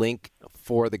 The link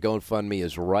for the GoFundMe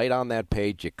is right on that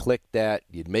page. You click that,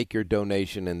 you make your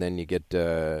donation, and then you get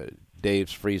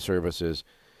Dave's free services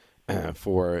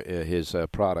for his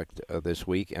product this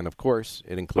week. And, of course,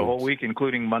 it includes... The whole week,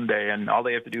 including Monday, and all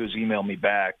they have to do is email me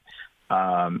back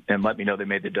and let me know they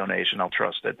made the donation. I'll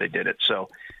trust that they did it. So,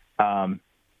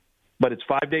 but it's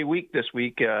 5-day week this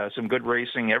week, some good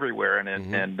racing everywhere,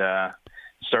 and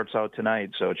starts out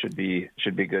tonight, so it should be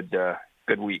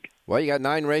good week. Well, you got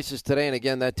 9 races today, and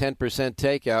again, that 10%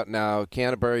 takeout. Now,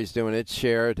 Canterbury's doing its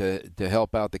share to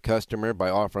help out the customer by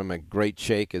offering them a great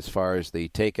shake as far as the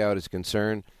takeout is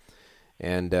concerned.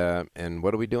 And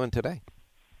what are we doing today?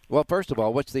 Well, first of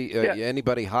all, what's the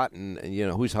anybody hot, and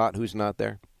who's hot, who's not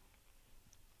there?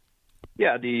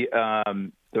 Yeah,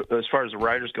 as far as the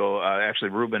riders go, actually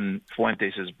Ruben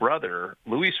Fuentes' brother,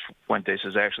 Luis Fuentes,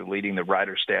 is actually leading the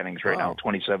rider standings right now,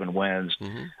 27 wins.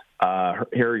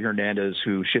 Harry Hernandez,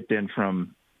 who shipped in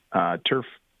from Turf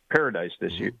Paradise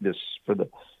this year, this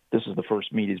is the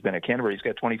first meet he's been at Canterbury. He's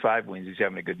got 25 wins. He's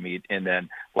having a good meet. And then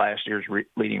last year's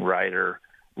leading rider,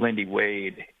 Lindy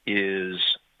Wade, is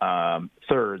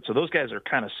third. So those guys are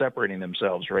kind of separating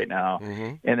themselves right now.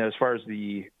 And as far as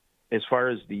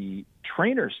the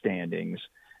trainer standings,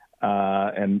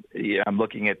 and I'm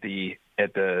looking at the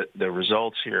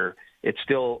results here, it's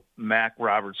still Mac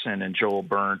Robertson and Joel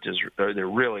Burnt they're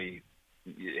really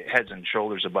heads and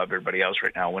shoulders above everybody else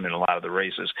right now, winning a lot of the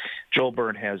races. Joel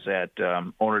Burnt has that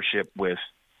ownership with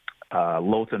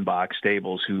Lothenbach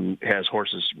Stables, who has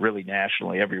horses really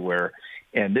nationally everywhere.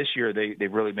 And this year they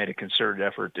really made a concerted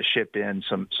effort to ship in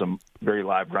some very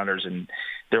live runners, and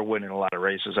they're winning a lot of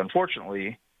races.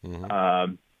 Unfortunately,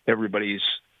 everybody's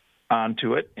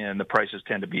onto it, and the prices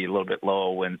tend to be a little bit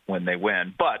low when they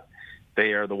win. But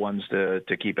they are the ones to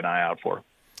keep an eye out for.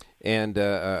 And,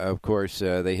 of course,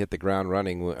 they hit the ground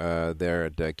running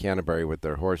there at Canterbury with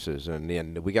their horses.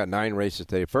 And we got 9 races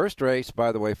today. First race,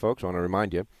 by the way, folks, I want to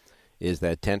remind you, is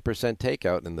that 10%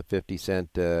 takeout in the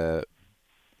 50-cent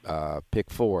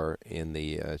pick 4 in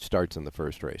the starts in the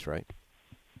first race, right?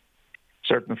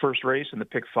 Start in the first race, and the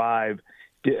pick 5,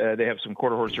 they have some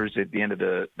quarter horse races at the end of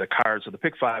the card. So the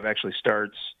pick 5 actually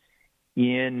starts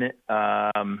in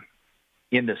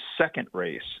the second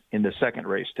race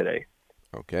today.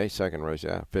 Okay, second race,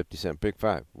 50-cent pick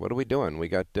 5. What are we doing? We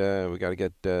got to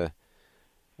get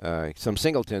some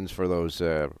singletons for those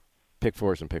pick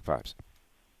 4s and pick 5s.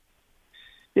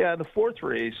 Yeah, the fourth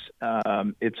race,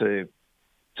 it's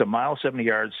a mile 70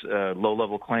 yards low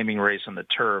level claiming race on the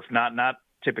turf. Not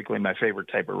typically my favorite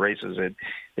type of races.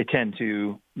 They tend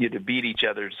to beat each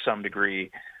other to some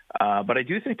degree. But I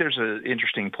do think there's an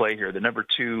interesting play here. The number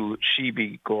 2, She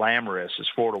Be Glamorous, is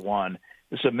 4-1.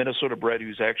 This is a Minnesota bred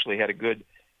who's actually had a good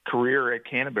career at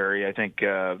Canterbury. I think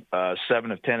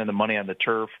 7 of 10 in the money on the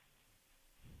turf.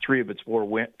 3 of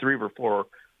her 4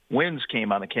 wins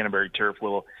came on the Canterbury turf.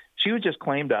 Well, she was just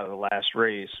claimed out of the last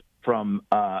race from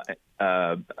a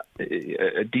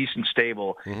decent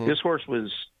stable. This horse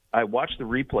I watched the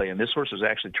replay, and this horse was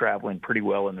actually traveling pretty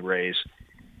well in the race,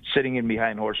 sitting in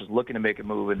behind horses, looking to make a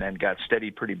move, and then got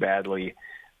steadied pretty badly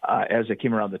as they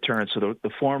came around the turn. So the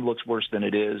form looks worse than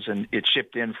it is, and it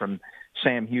shipped in from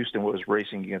Sam Houston, who was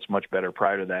racing against much better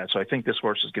prior to that. So I think this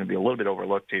horse is going to be a little bit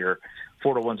overlooked here.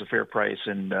 4-1's a fair price,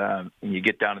 and you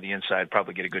get down to the inside,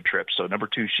 probably get a good trip. So number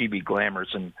 2, She Be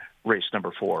Glamorous, in race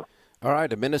number 4. All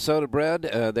right, a Minnesota bred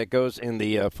that goes in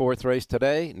the fourth race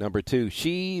today. Number 2,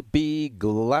 She Be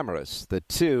Glamorous, the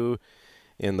 2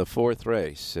 in the fourth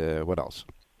race. What else?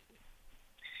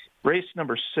 Race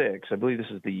number 6, I believe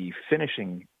this is the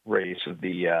finishing race of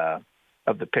the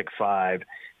pick 5.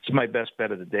 It's my best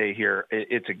bet of the day here.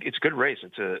 It's a good race.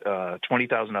 It's a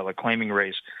 $20,000 claiming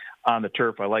race on the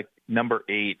turf. I like number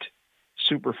 8,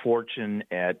 Super Fortune,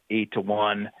 at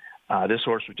 8-1. This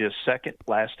horse was just second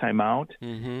last time out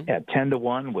at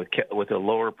 10-1 with a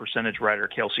lower percentage rider,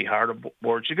 Kelsey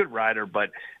Hardboard. She's a good rider,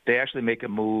 but they actually make a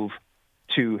move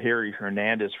to Harry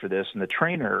Hernandez for this. And the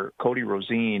trainer, Cody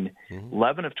Rosine,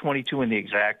 11 of 22 in the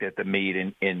exact at the meet,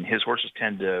 and his horses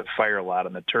tend to fire a lot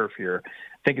on the turf here. I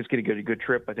think it's going to get a good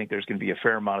trip. I think there's going to be a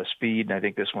fair amount of speed, and I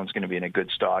think this one's going to be in a good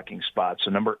stalking spot. So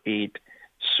number 8,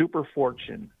 Super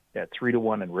Fortune, at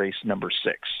 3-1 in race number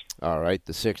 6. All right,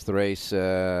 the 6th race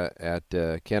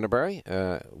at Canterbury,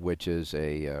 which is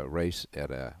a race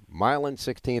at a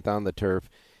 1.16 on the turf.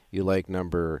 You like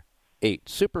number 8,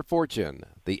 Super Fortune,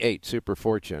 the 8, Super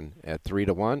Fortune, at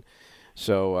 3-1.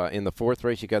 So in the 4th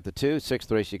race, you got the 2,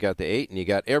 6th race, you got the 8, and you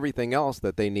got everything else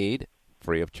that they need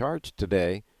free of charge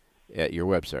today at your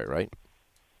website, right?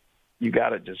 You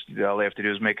got it. Just all they have to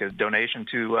do is make a donation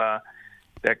to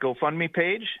that GoFundMe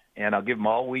page, and I'll give them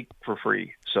all week for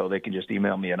free. So they can just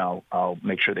email me, and I'll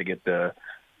make sure they get the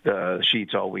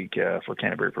sheets all week for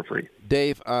Canterbury for free.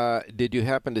 Dave, did you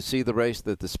happen to see the race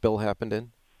that the spill happened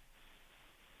in?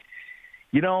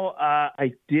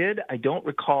 I did. I don't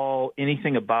recall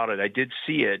anything about it. I did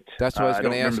see it. That's what I was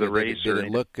going to ask you. Did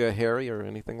it look hairy or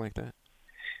anything like that?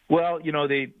 Well,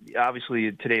 they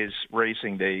obviously today's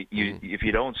racing. If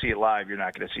you don't see it live, you're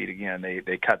not going to see it again.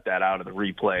 They cut that out of the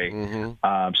replay.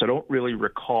 So I don't really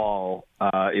recall.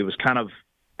 It was kind of,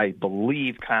 I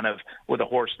believe, with a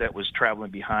horse that was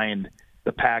traveling behind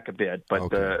the pack a bit, but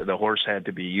the horse had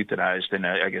to be euthanized, and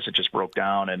I guess it just broke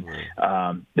down, and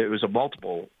it was a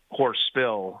multiple horse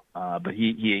spill, but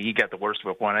he got the worst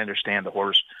of it. When I understand, the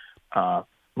horse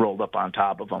rolled up on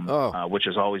top of him, which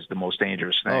is always the most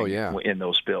dangerous thing in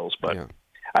those spills. But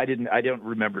I don't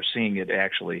remember seeing it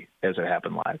actually as it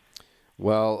happened live.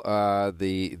 Well,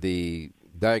 the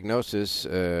diagnosis,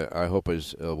 I hope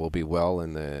will be well,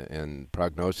 and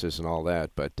prognosis and all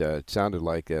that. But it sounded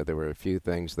like there were a few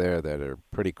things there that are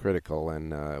pretty critical,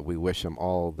 and we wish him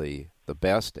all the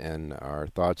best, and our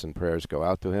thoughts and prayers go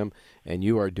out to him. And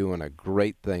you are doing a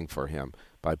great thing for him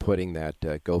by putting that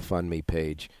GoFundMe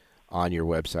page on your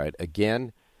website.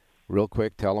 Again, real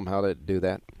quick, tell them how to do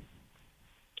that.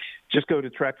 Just go to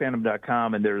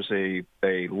trackfandom.com, and there's a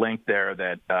link there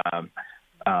that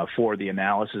for the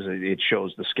analysis. It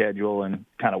shows the schedule and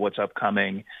kind of what's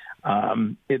upcoming.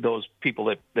 Those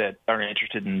people that are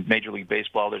interested in Major League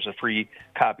Baseball, there's a free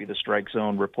copy of the Strike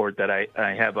Zone report that I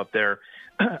have up there.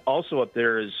 Also up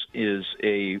there is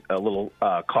a little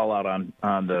call out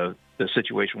on the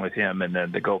situation with him, and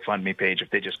then the GoFundMe page.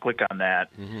 If they just click on that,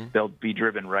 they'll be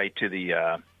driven right to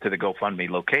the GoFundMe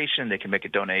location. They can make a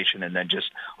donation, and then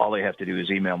just all they have to do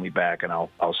is email me back, and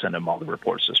I'll send them all the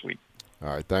reports this week. All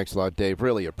right, thanks a lot, Dave.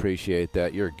 Really appreciate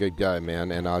that. You're a good guy,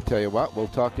 man. And I'll tell you what, we'll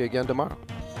talk to you again tomorrow.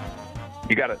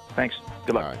 You got it. Thanks.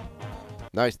 Good luck. All right.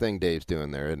 Nice thing Dave's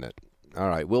doing there, isn't it? All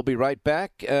right, we'll be right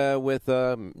back with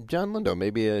John Lindo.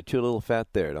 Maybe too little fat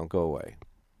there. Don't go away.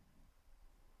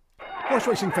 Horse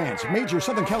racing fans, major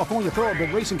Southern California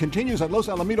thoroughbred racing continues at Los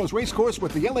Alamitos Racecourse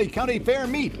with the LA County Fair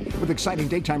Meet, with exciting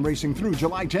daytime racing through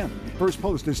July 10th. First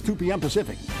post is 2 p.m.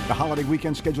 Pacific. The holiday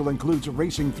weekend schedule includes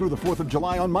racing through the 4th of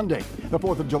July on Monday. The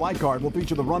 4th of July card will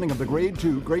feature the running of the Grade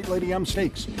 2 Great Lady M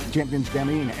Stakes. Champions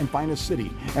Gamine and Finest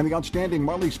City, and the outstanding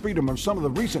Marley's Freedom are some of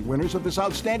the recent winners of this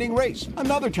outstanding race.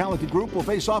 Another talented group will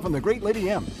face off in the Great Lady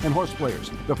M and Horse Players.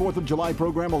 The 4th of July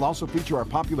program will also feature our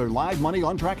popular live money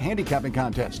on-track handicapping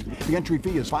contest. The entry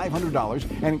fee is $500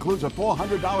 and includes a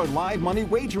 $400 live money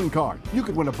wagering card. You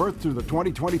could win a berth to the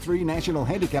 2023 National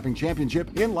Handicapping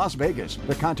Championship in Las Vegas.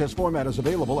 The contest format is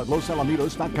available at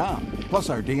losalamitos.com. Plus,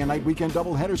 our day and night weekend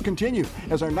doubleheaders continue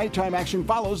as our nighttime action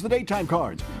follows the daytime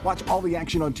cards. Watch all the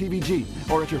action on TVG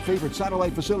or at your favorite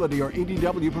satellite facility or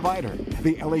ADW provider.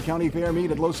 The LA County Fair Meet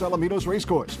at Los Alamitos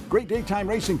Racecourse. Great daytime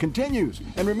racing continues.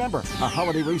 And remember, our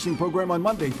holiday racing program on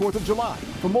Monday, 4th of July.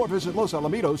 For more, visit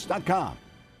losalamitos.com.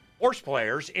 Horse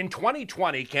players, in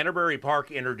 2020, Canterbury Park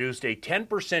introduced a 10%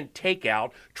 takeout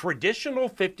traditional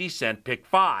 50-cent pick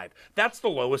 5. That's the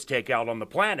lowest takeout on the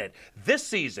planet. This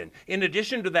season, in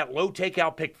addition to that low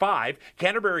takeout pick 5,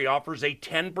 Canterbury offers a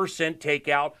 10%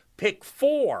 takeout pick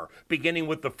 4, beginning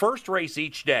with the first race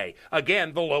each day.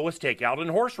 Again, the lowest takeout in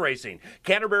horse racing.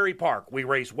 Canterbury Park, we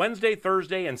race Wednesday,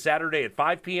 Thursday, and Saturday at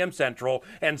 5 p.m. Central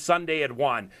and Sunday at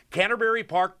 1.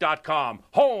 CanterburyPark.com,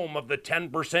 home of the 10%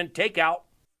 takeout.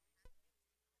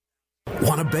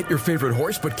 Want to bet your favorite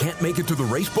horse but can't make it to the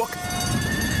racebook?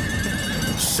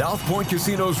 South Point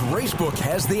Casino's Racebook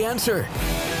has the answer.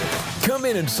 Come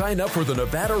in and sign up for the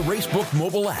Nevada Racebook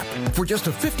mobile app. For just a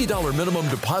 $50 minimum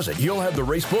deposit, you'll have the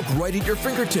Racebook right at your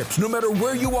fingertips, no matter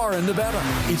where you are in Nevada.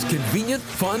 It's convenient,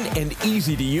 fun, and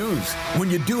easy to use. When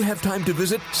you do have time to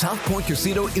visit, South Point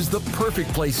Casino is the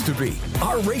perfect place to be.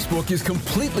 Our Racebook is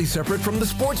completely separate from the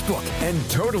Sportsbook and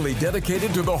totally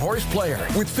dedicated to the horse player.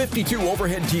 With 52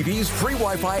 overhead TVs, free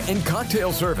Wi-Fi, and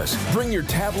cocktail service. Bring your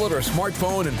tablet or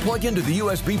smartphone and plug into the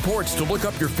USB ports to look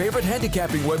up your favorite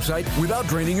handicapping website without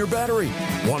draining your battery.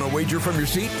 Want to wager from your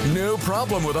seat? No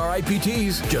problem with our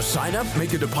IPTs. Just sign up,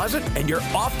 make a deposit, and you're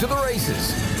off to the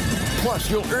races. Plus,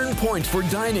 you'll earn points for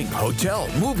dining, hotel,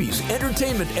 movies,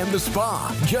 entertainment, and the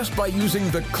spa just by using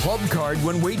the club card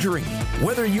when wagering.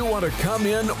 Whether you want to come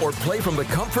in or play from the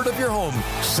comfort of your home,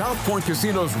 South Point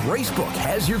Casino's Racebook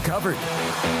has you covered.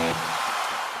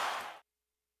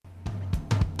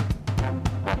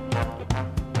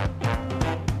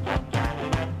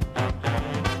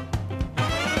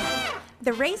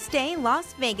 The Race Day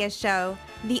Las Vegas Show,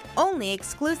 the only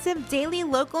exclusive daily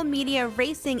local media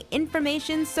racing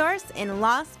information source in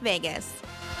Las Vegas.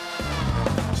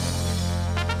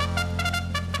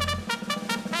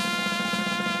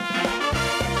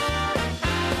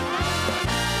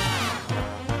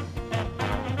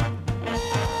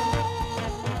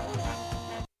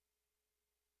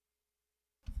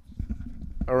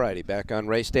 All righty, back on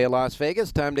Race Day Las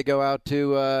Vegas. Time to go out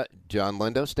to John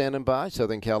Lindo, standing by,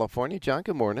 Southern California. John,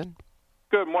 good morning.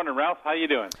 Good morning, Ralph. How you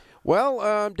doing? Well,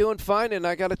 I'm doing fine, and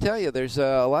I got to tell you, there's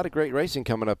a lot of great racing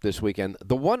coming up this weekend.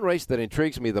 The one race that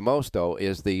intrigues me the most, though,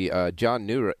 is the John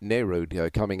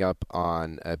Nerud coming up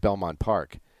on Belmont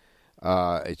Park.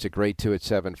 It's a grade 2 at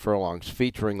 7 furlongs,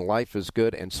 featuring Life is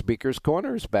Good, and Speaker's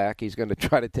Corner is back. He's going to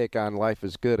try to take on Life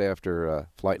is Good after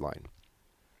Flightline.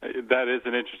 That is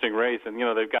an interesting race, and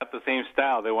they've got the same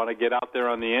style. They want to get out there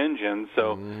on the engine,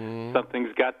 so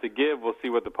something's got to give. We'll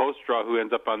see what the post draw, who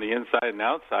ends up on the inside and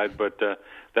outside, but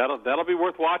that'll be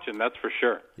worth watching. That's for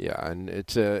sure. Yeah, and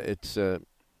it's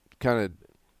kind of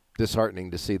disheartening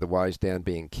to see the Wise Dan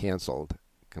being canceled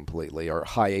completely, or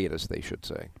hiatus, they should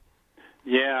say.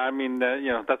 Yeah, I mean,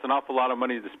 that's an awful lot of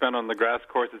money to spend on the grass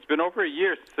course. It's been over a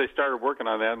year since they started working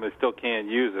on that, and they still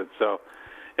can't use it. So.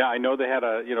 Yeah, I know they had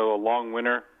a long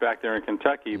winter back there in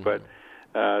Kentucky, but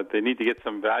they need to get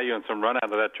some value and some run out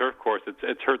of that turf course.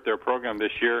 It's hurt their program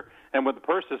this year, and with the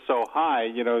purse is so high,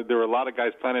 there were a lot of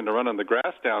guys planning to run on the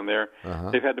grass down there.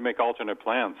 They've had to make alternate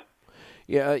plans.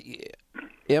 Yeah,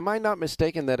 am I not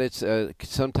mistaken that it's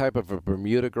some type of a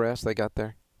Bermuda grass they got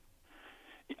there?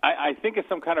 I think it's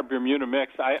some kind of Bermuda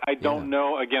mix. I don't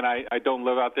know. Again, I don't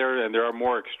live out there, and there are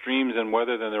more extremes in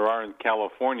weather than there are in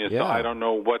California, so I don't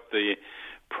know what the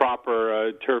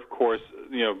proper turf course,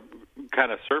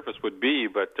 kind of surface would be,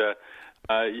 but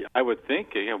I would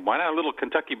think, why not a little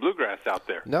Kentucky bluegrass out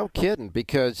there? No kidding,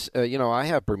 because I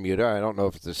have Bermuda. I don't know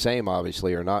if it's the same,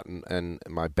 obviously, or not in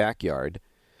my backyard,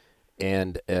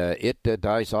 and it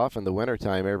dies off in the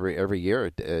wintertime every year.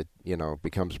 It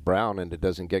becomes brown, and it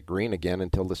doesn't get green again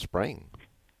until the spring.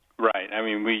 Right. I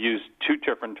mean, we use two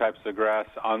different types of grass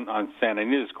on Santa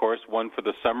Anita's course, one for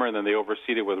the summer, and then they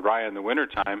overseed it with rye in the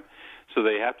wintertime. So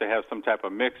they have to have some type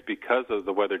of mix because of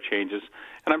the weather changes.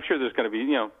 And I'm sure there's going to be,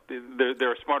 there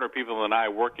are smarter people than I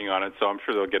working on it, so I'm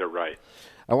sure they'll get it right.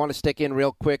 I want to stick in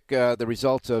real quick the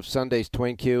results of Sunday's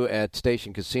Twin Q at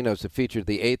Station Casinos that featured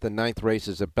the 8th and 9th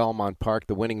races at Belmont Park.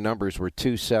 The winning numbers were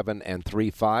 2, 7, and 3,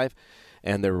 5.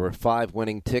 And there were 5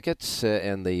 winning tickets,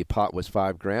 and the pot was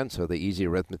 $5,000. So the easy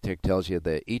arithmetic tells you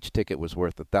that each ticket was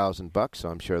worth $1,000. So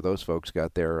I'm sure those folks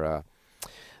got their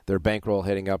bankroll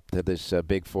heading up to this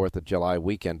big 4th of July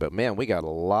weekend. But, man, we got a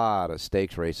lot of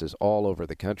stakes races all over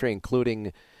the country,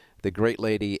 including the Great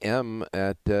Lady M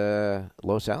at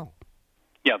Los Al.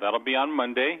 Yeah, that'll be on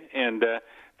Monday, and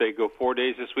they go 4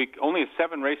 days this week. Only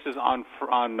 7 races on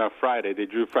Friday. They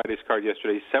drew Friday's card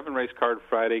yesterday. 7-race card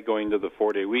Friday going to the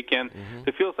 4-day weekend.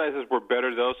 The field sizes were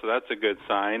better, though, so that's a good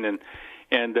sign.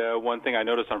 And one thing I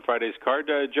noticed on Friday's card,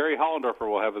 Jerry Hollendorfer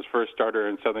will have his first starter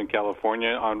in Southern California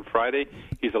on Friday.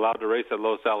 He's allowed to race at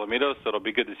Los Alamitos, so it'll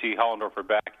be good to see Hollendorfer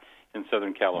back in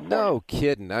Southern California. No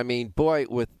kidding. I mean, boy,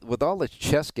 with all this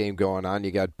chess game going on,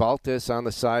 you got Baltus on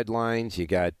the sidelines, you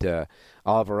got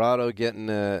Alvarado getting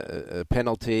a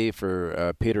penalty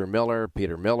for Peter Miller.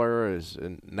 Peter Miller is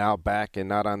now back and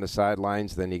not on the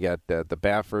sidelines. Then you got the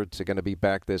Baffords are going to be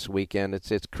back this weekend.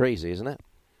 It's crazy, isn't it?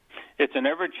 It's an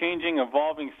ever-changing,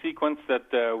 evolving sequence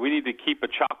that we need to keep a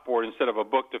chalkboard instead of a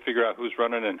book to figure out who's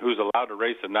running and who's allowed to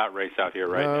race and not race out here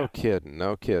right now.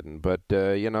 No kidding. But,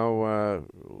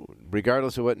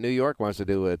 regardless of what New York wants to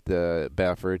do with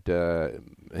Baffert,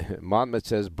 Monmouth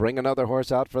says bring another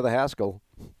horse out for the Haskell.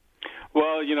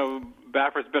 Well,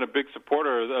 Baffert's been a big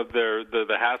supporter of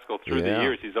the Haskell through the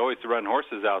years. He's always run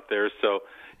horses out there, so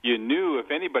you knew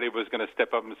if anybody was going to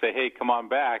step up and say, hey, come on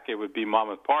back, it would be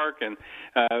Monmouth Park. And,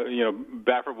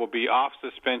 Baffert will be off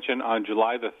suspension on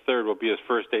July the 3rd, will be his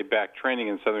first day back training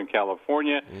in Southern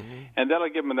California. And that'll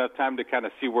give him enough time to kind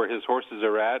of see where his horses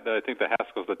are at. I think the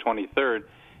Haskell's the 23rd.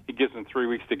 It gives him 3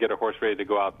 weeks to get a horse ready to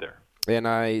go out there. And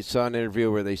I saw an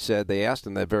interview where they asked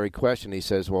him that very question. He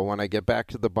says, well, when I get back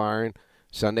to the barn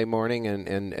Sunday morning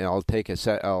and I'll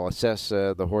assess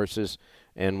the horses,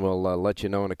 and we'll let you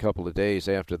know in a couple of days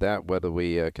after that whether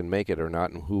we can make it or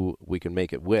not and who we can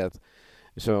make it with.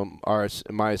 So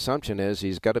my assumption is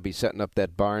he's got to be setting up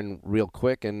that barn real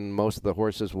quick, and most of the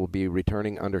horses will be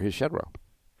returning under his shed row.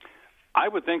 I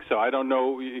would think so. I don't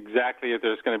know exactly if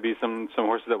there's going to be some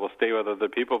horses that will stay with other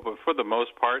people, but for the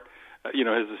most part,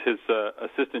 his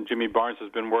assistant Jimmy Barnes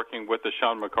has been working with the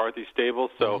Sean McCarthy stable.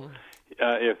 So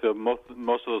if most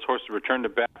of those horses return to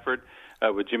Baffert,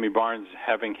 with Jimmy Barnes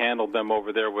having handled them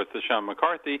over there with the Sean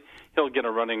McCarthy, he'll get a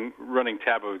running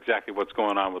tab of exactly what's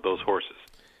going on with those horses.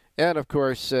 And of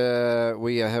course,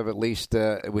 we have at least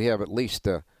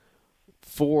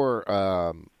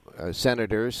 4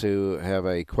 senators who have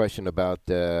a question about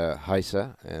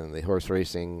HISA and the Horse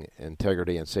Racing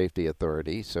Integrity and Safety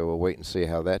Authority. So we'll wait and see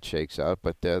how that shakes out.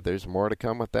 But there's more to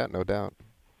come with that, no doubt.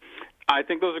 I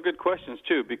think those are good questions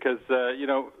too, because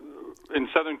in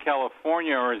Southern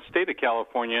California or in the state of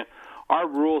California, our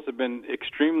rules have been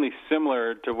extremely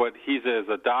similar to what HISA is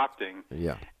adopting.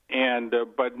 Yeah. And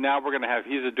but now we're going to have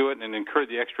HISA do it and incur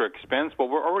the extra expense. Well,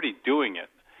 we're already doing it.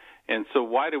 And so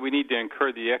why do we need to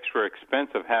incur the extra expense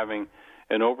of having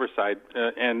and oversight.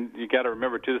 And you got to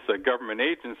remember, too, this is a government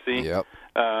agency. Yep.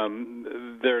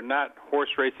 They're not horse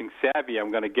racing savvy, I'm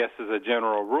going to guess, as a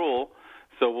general rule.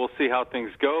 So we'll see how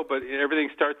things go. But everything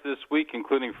starts this week,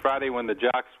 including Friday, when the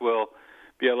jocks will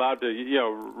be allowed to,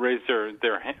 raise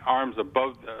their arms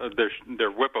above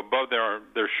their whip above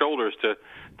their shoulders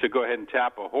to go ahead and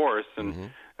tap a horse.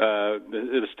 And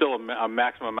it is still a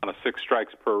maximum amount of 6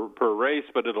 strikes per race,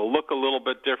 but it'll look a little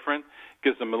bit different,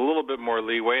 gives them a little bit more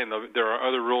leeway, and there are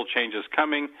other rule changes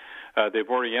coming. They've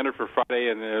already entered for Friday,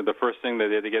 and the first thing that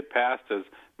they had to get passed is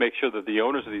make sure that the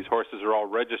owners of these horses are all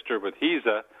registered with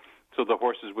HESA, so the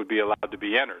horses would be allowed to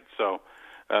be entered. So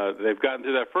they've gotten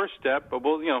through that first step, but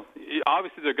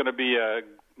obviously there are going to be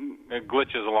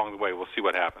glitches along the way. We'll see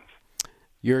what happens.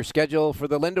 Your schedule for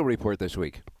the Lindo Report this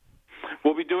week?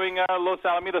 We'll be doing Los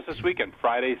Alamitos this weekend,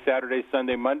 Friday, Saturday,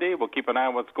 Sunday, Monday. We'll keep an eye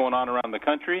on what's going on around the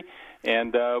country,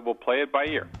 and we'll play it by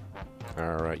ear.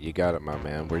 All right, you got it, my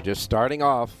man. We're just starting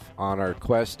off on our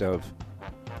quest of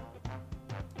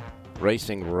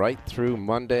racing right through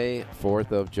Monday,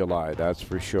 4th of July, that's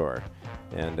for sure.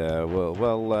 And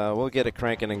we'll get it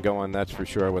cranking and going, that's for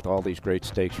sure, with all these great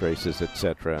stakes races,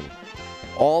 etc. And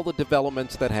all the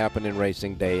developments that happen in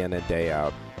racing day in and day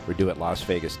out. We do it Las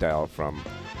Vegas style from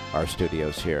our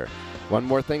studios here. One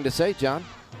more thing to say, John.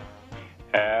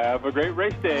 Have a great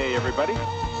race day, everybody.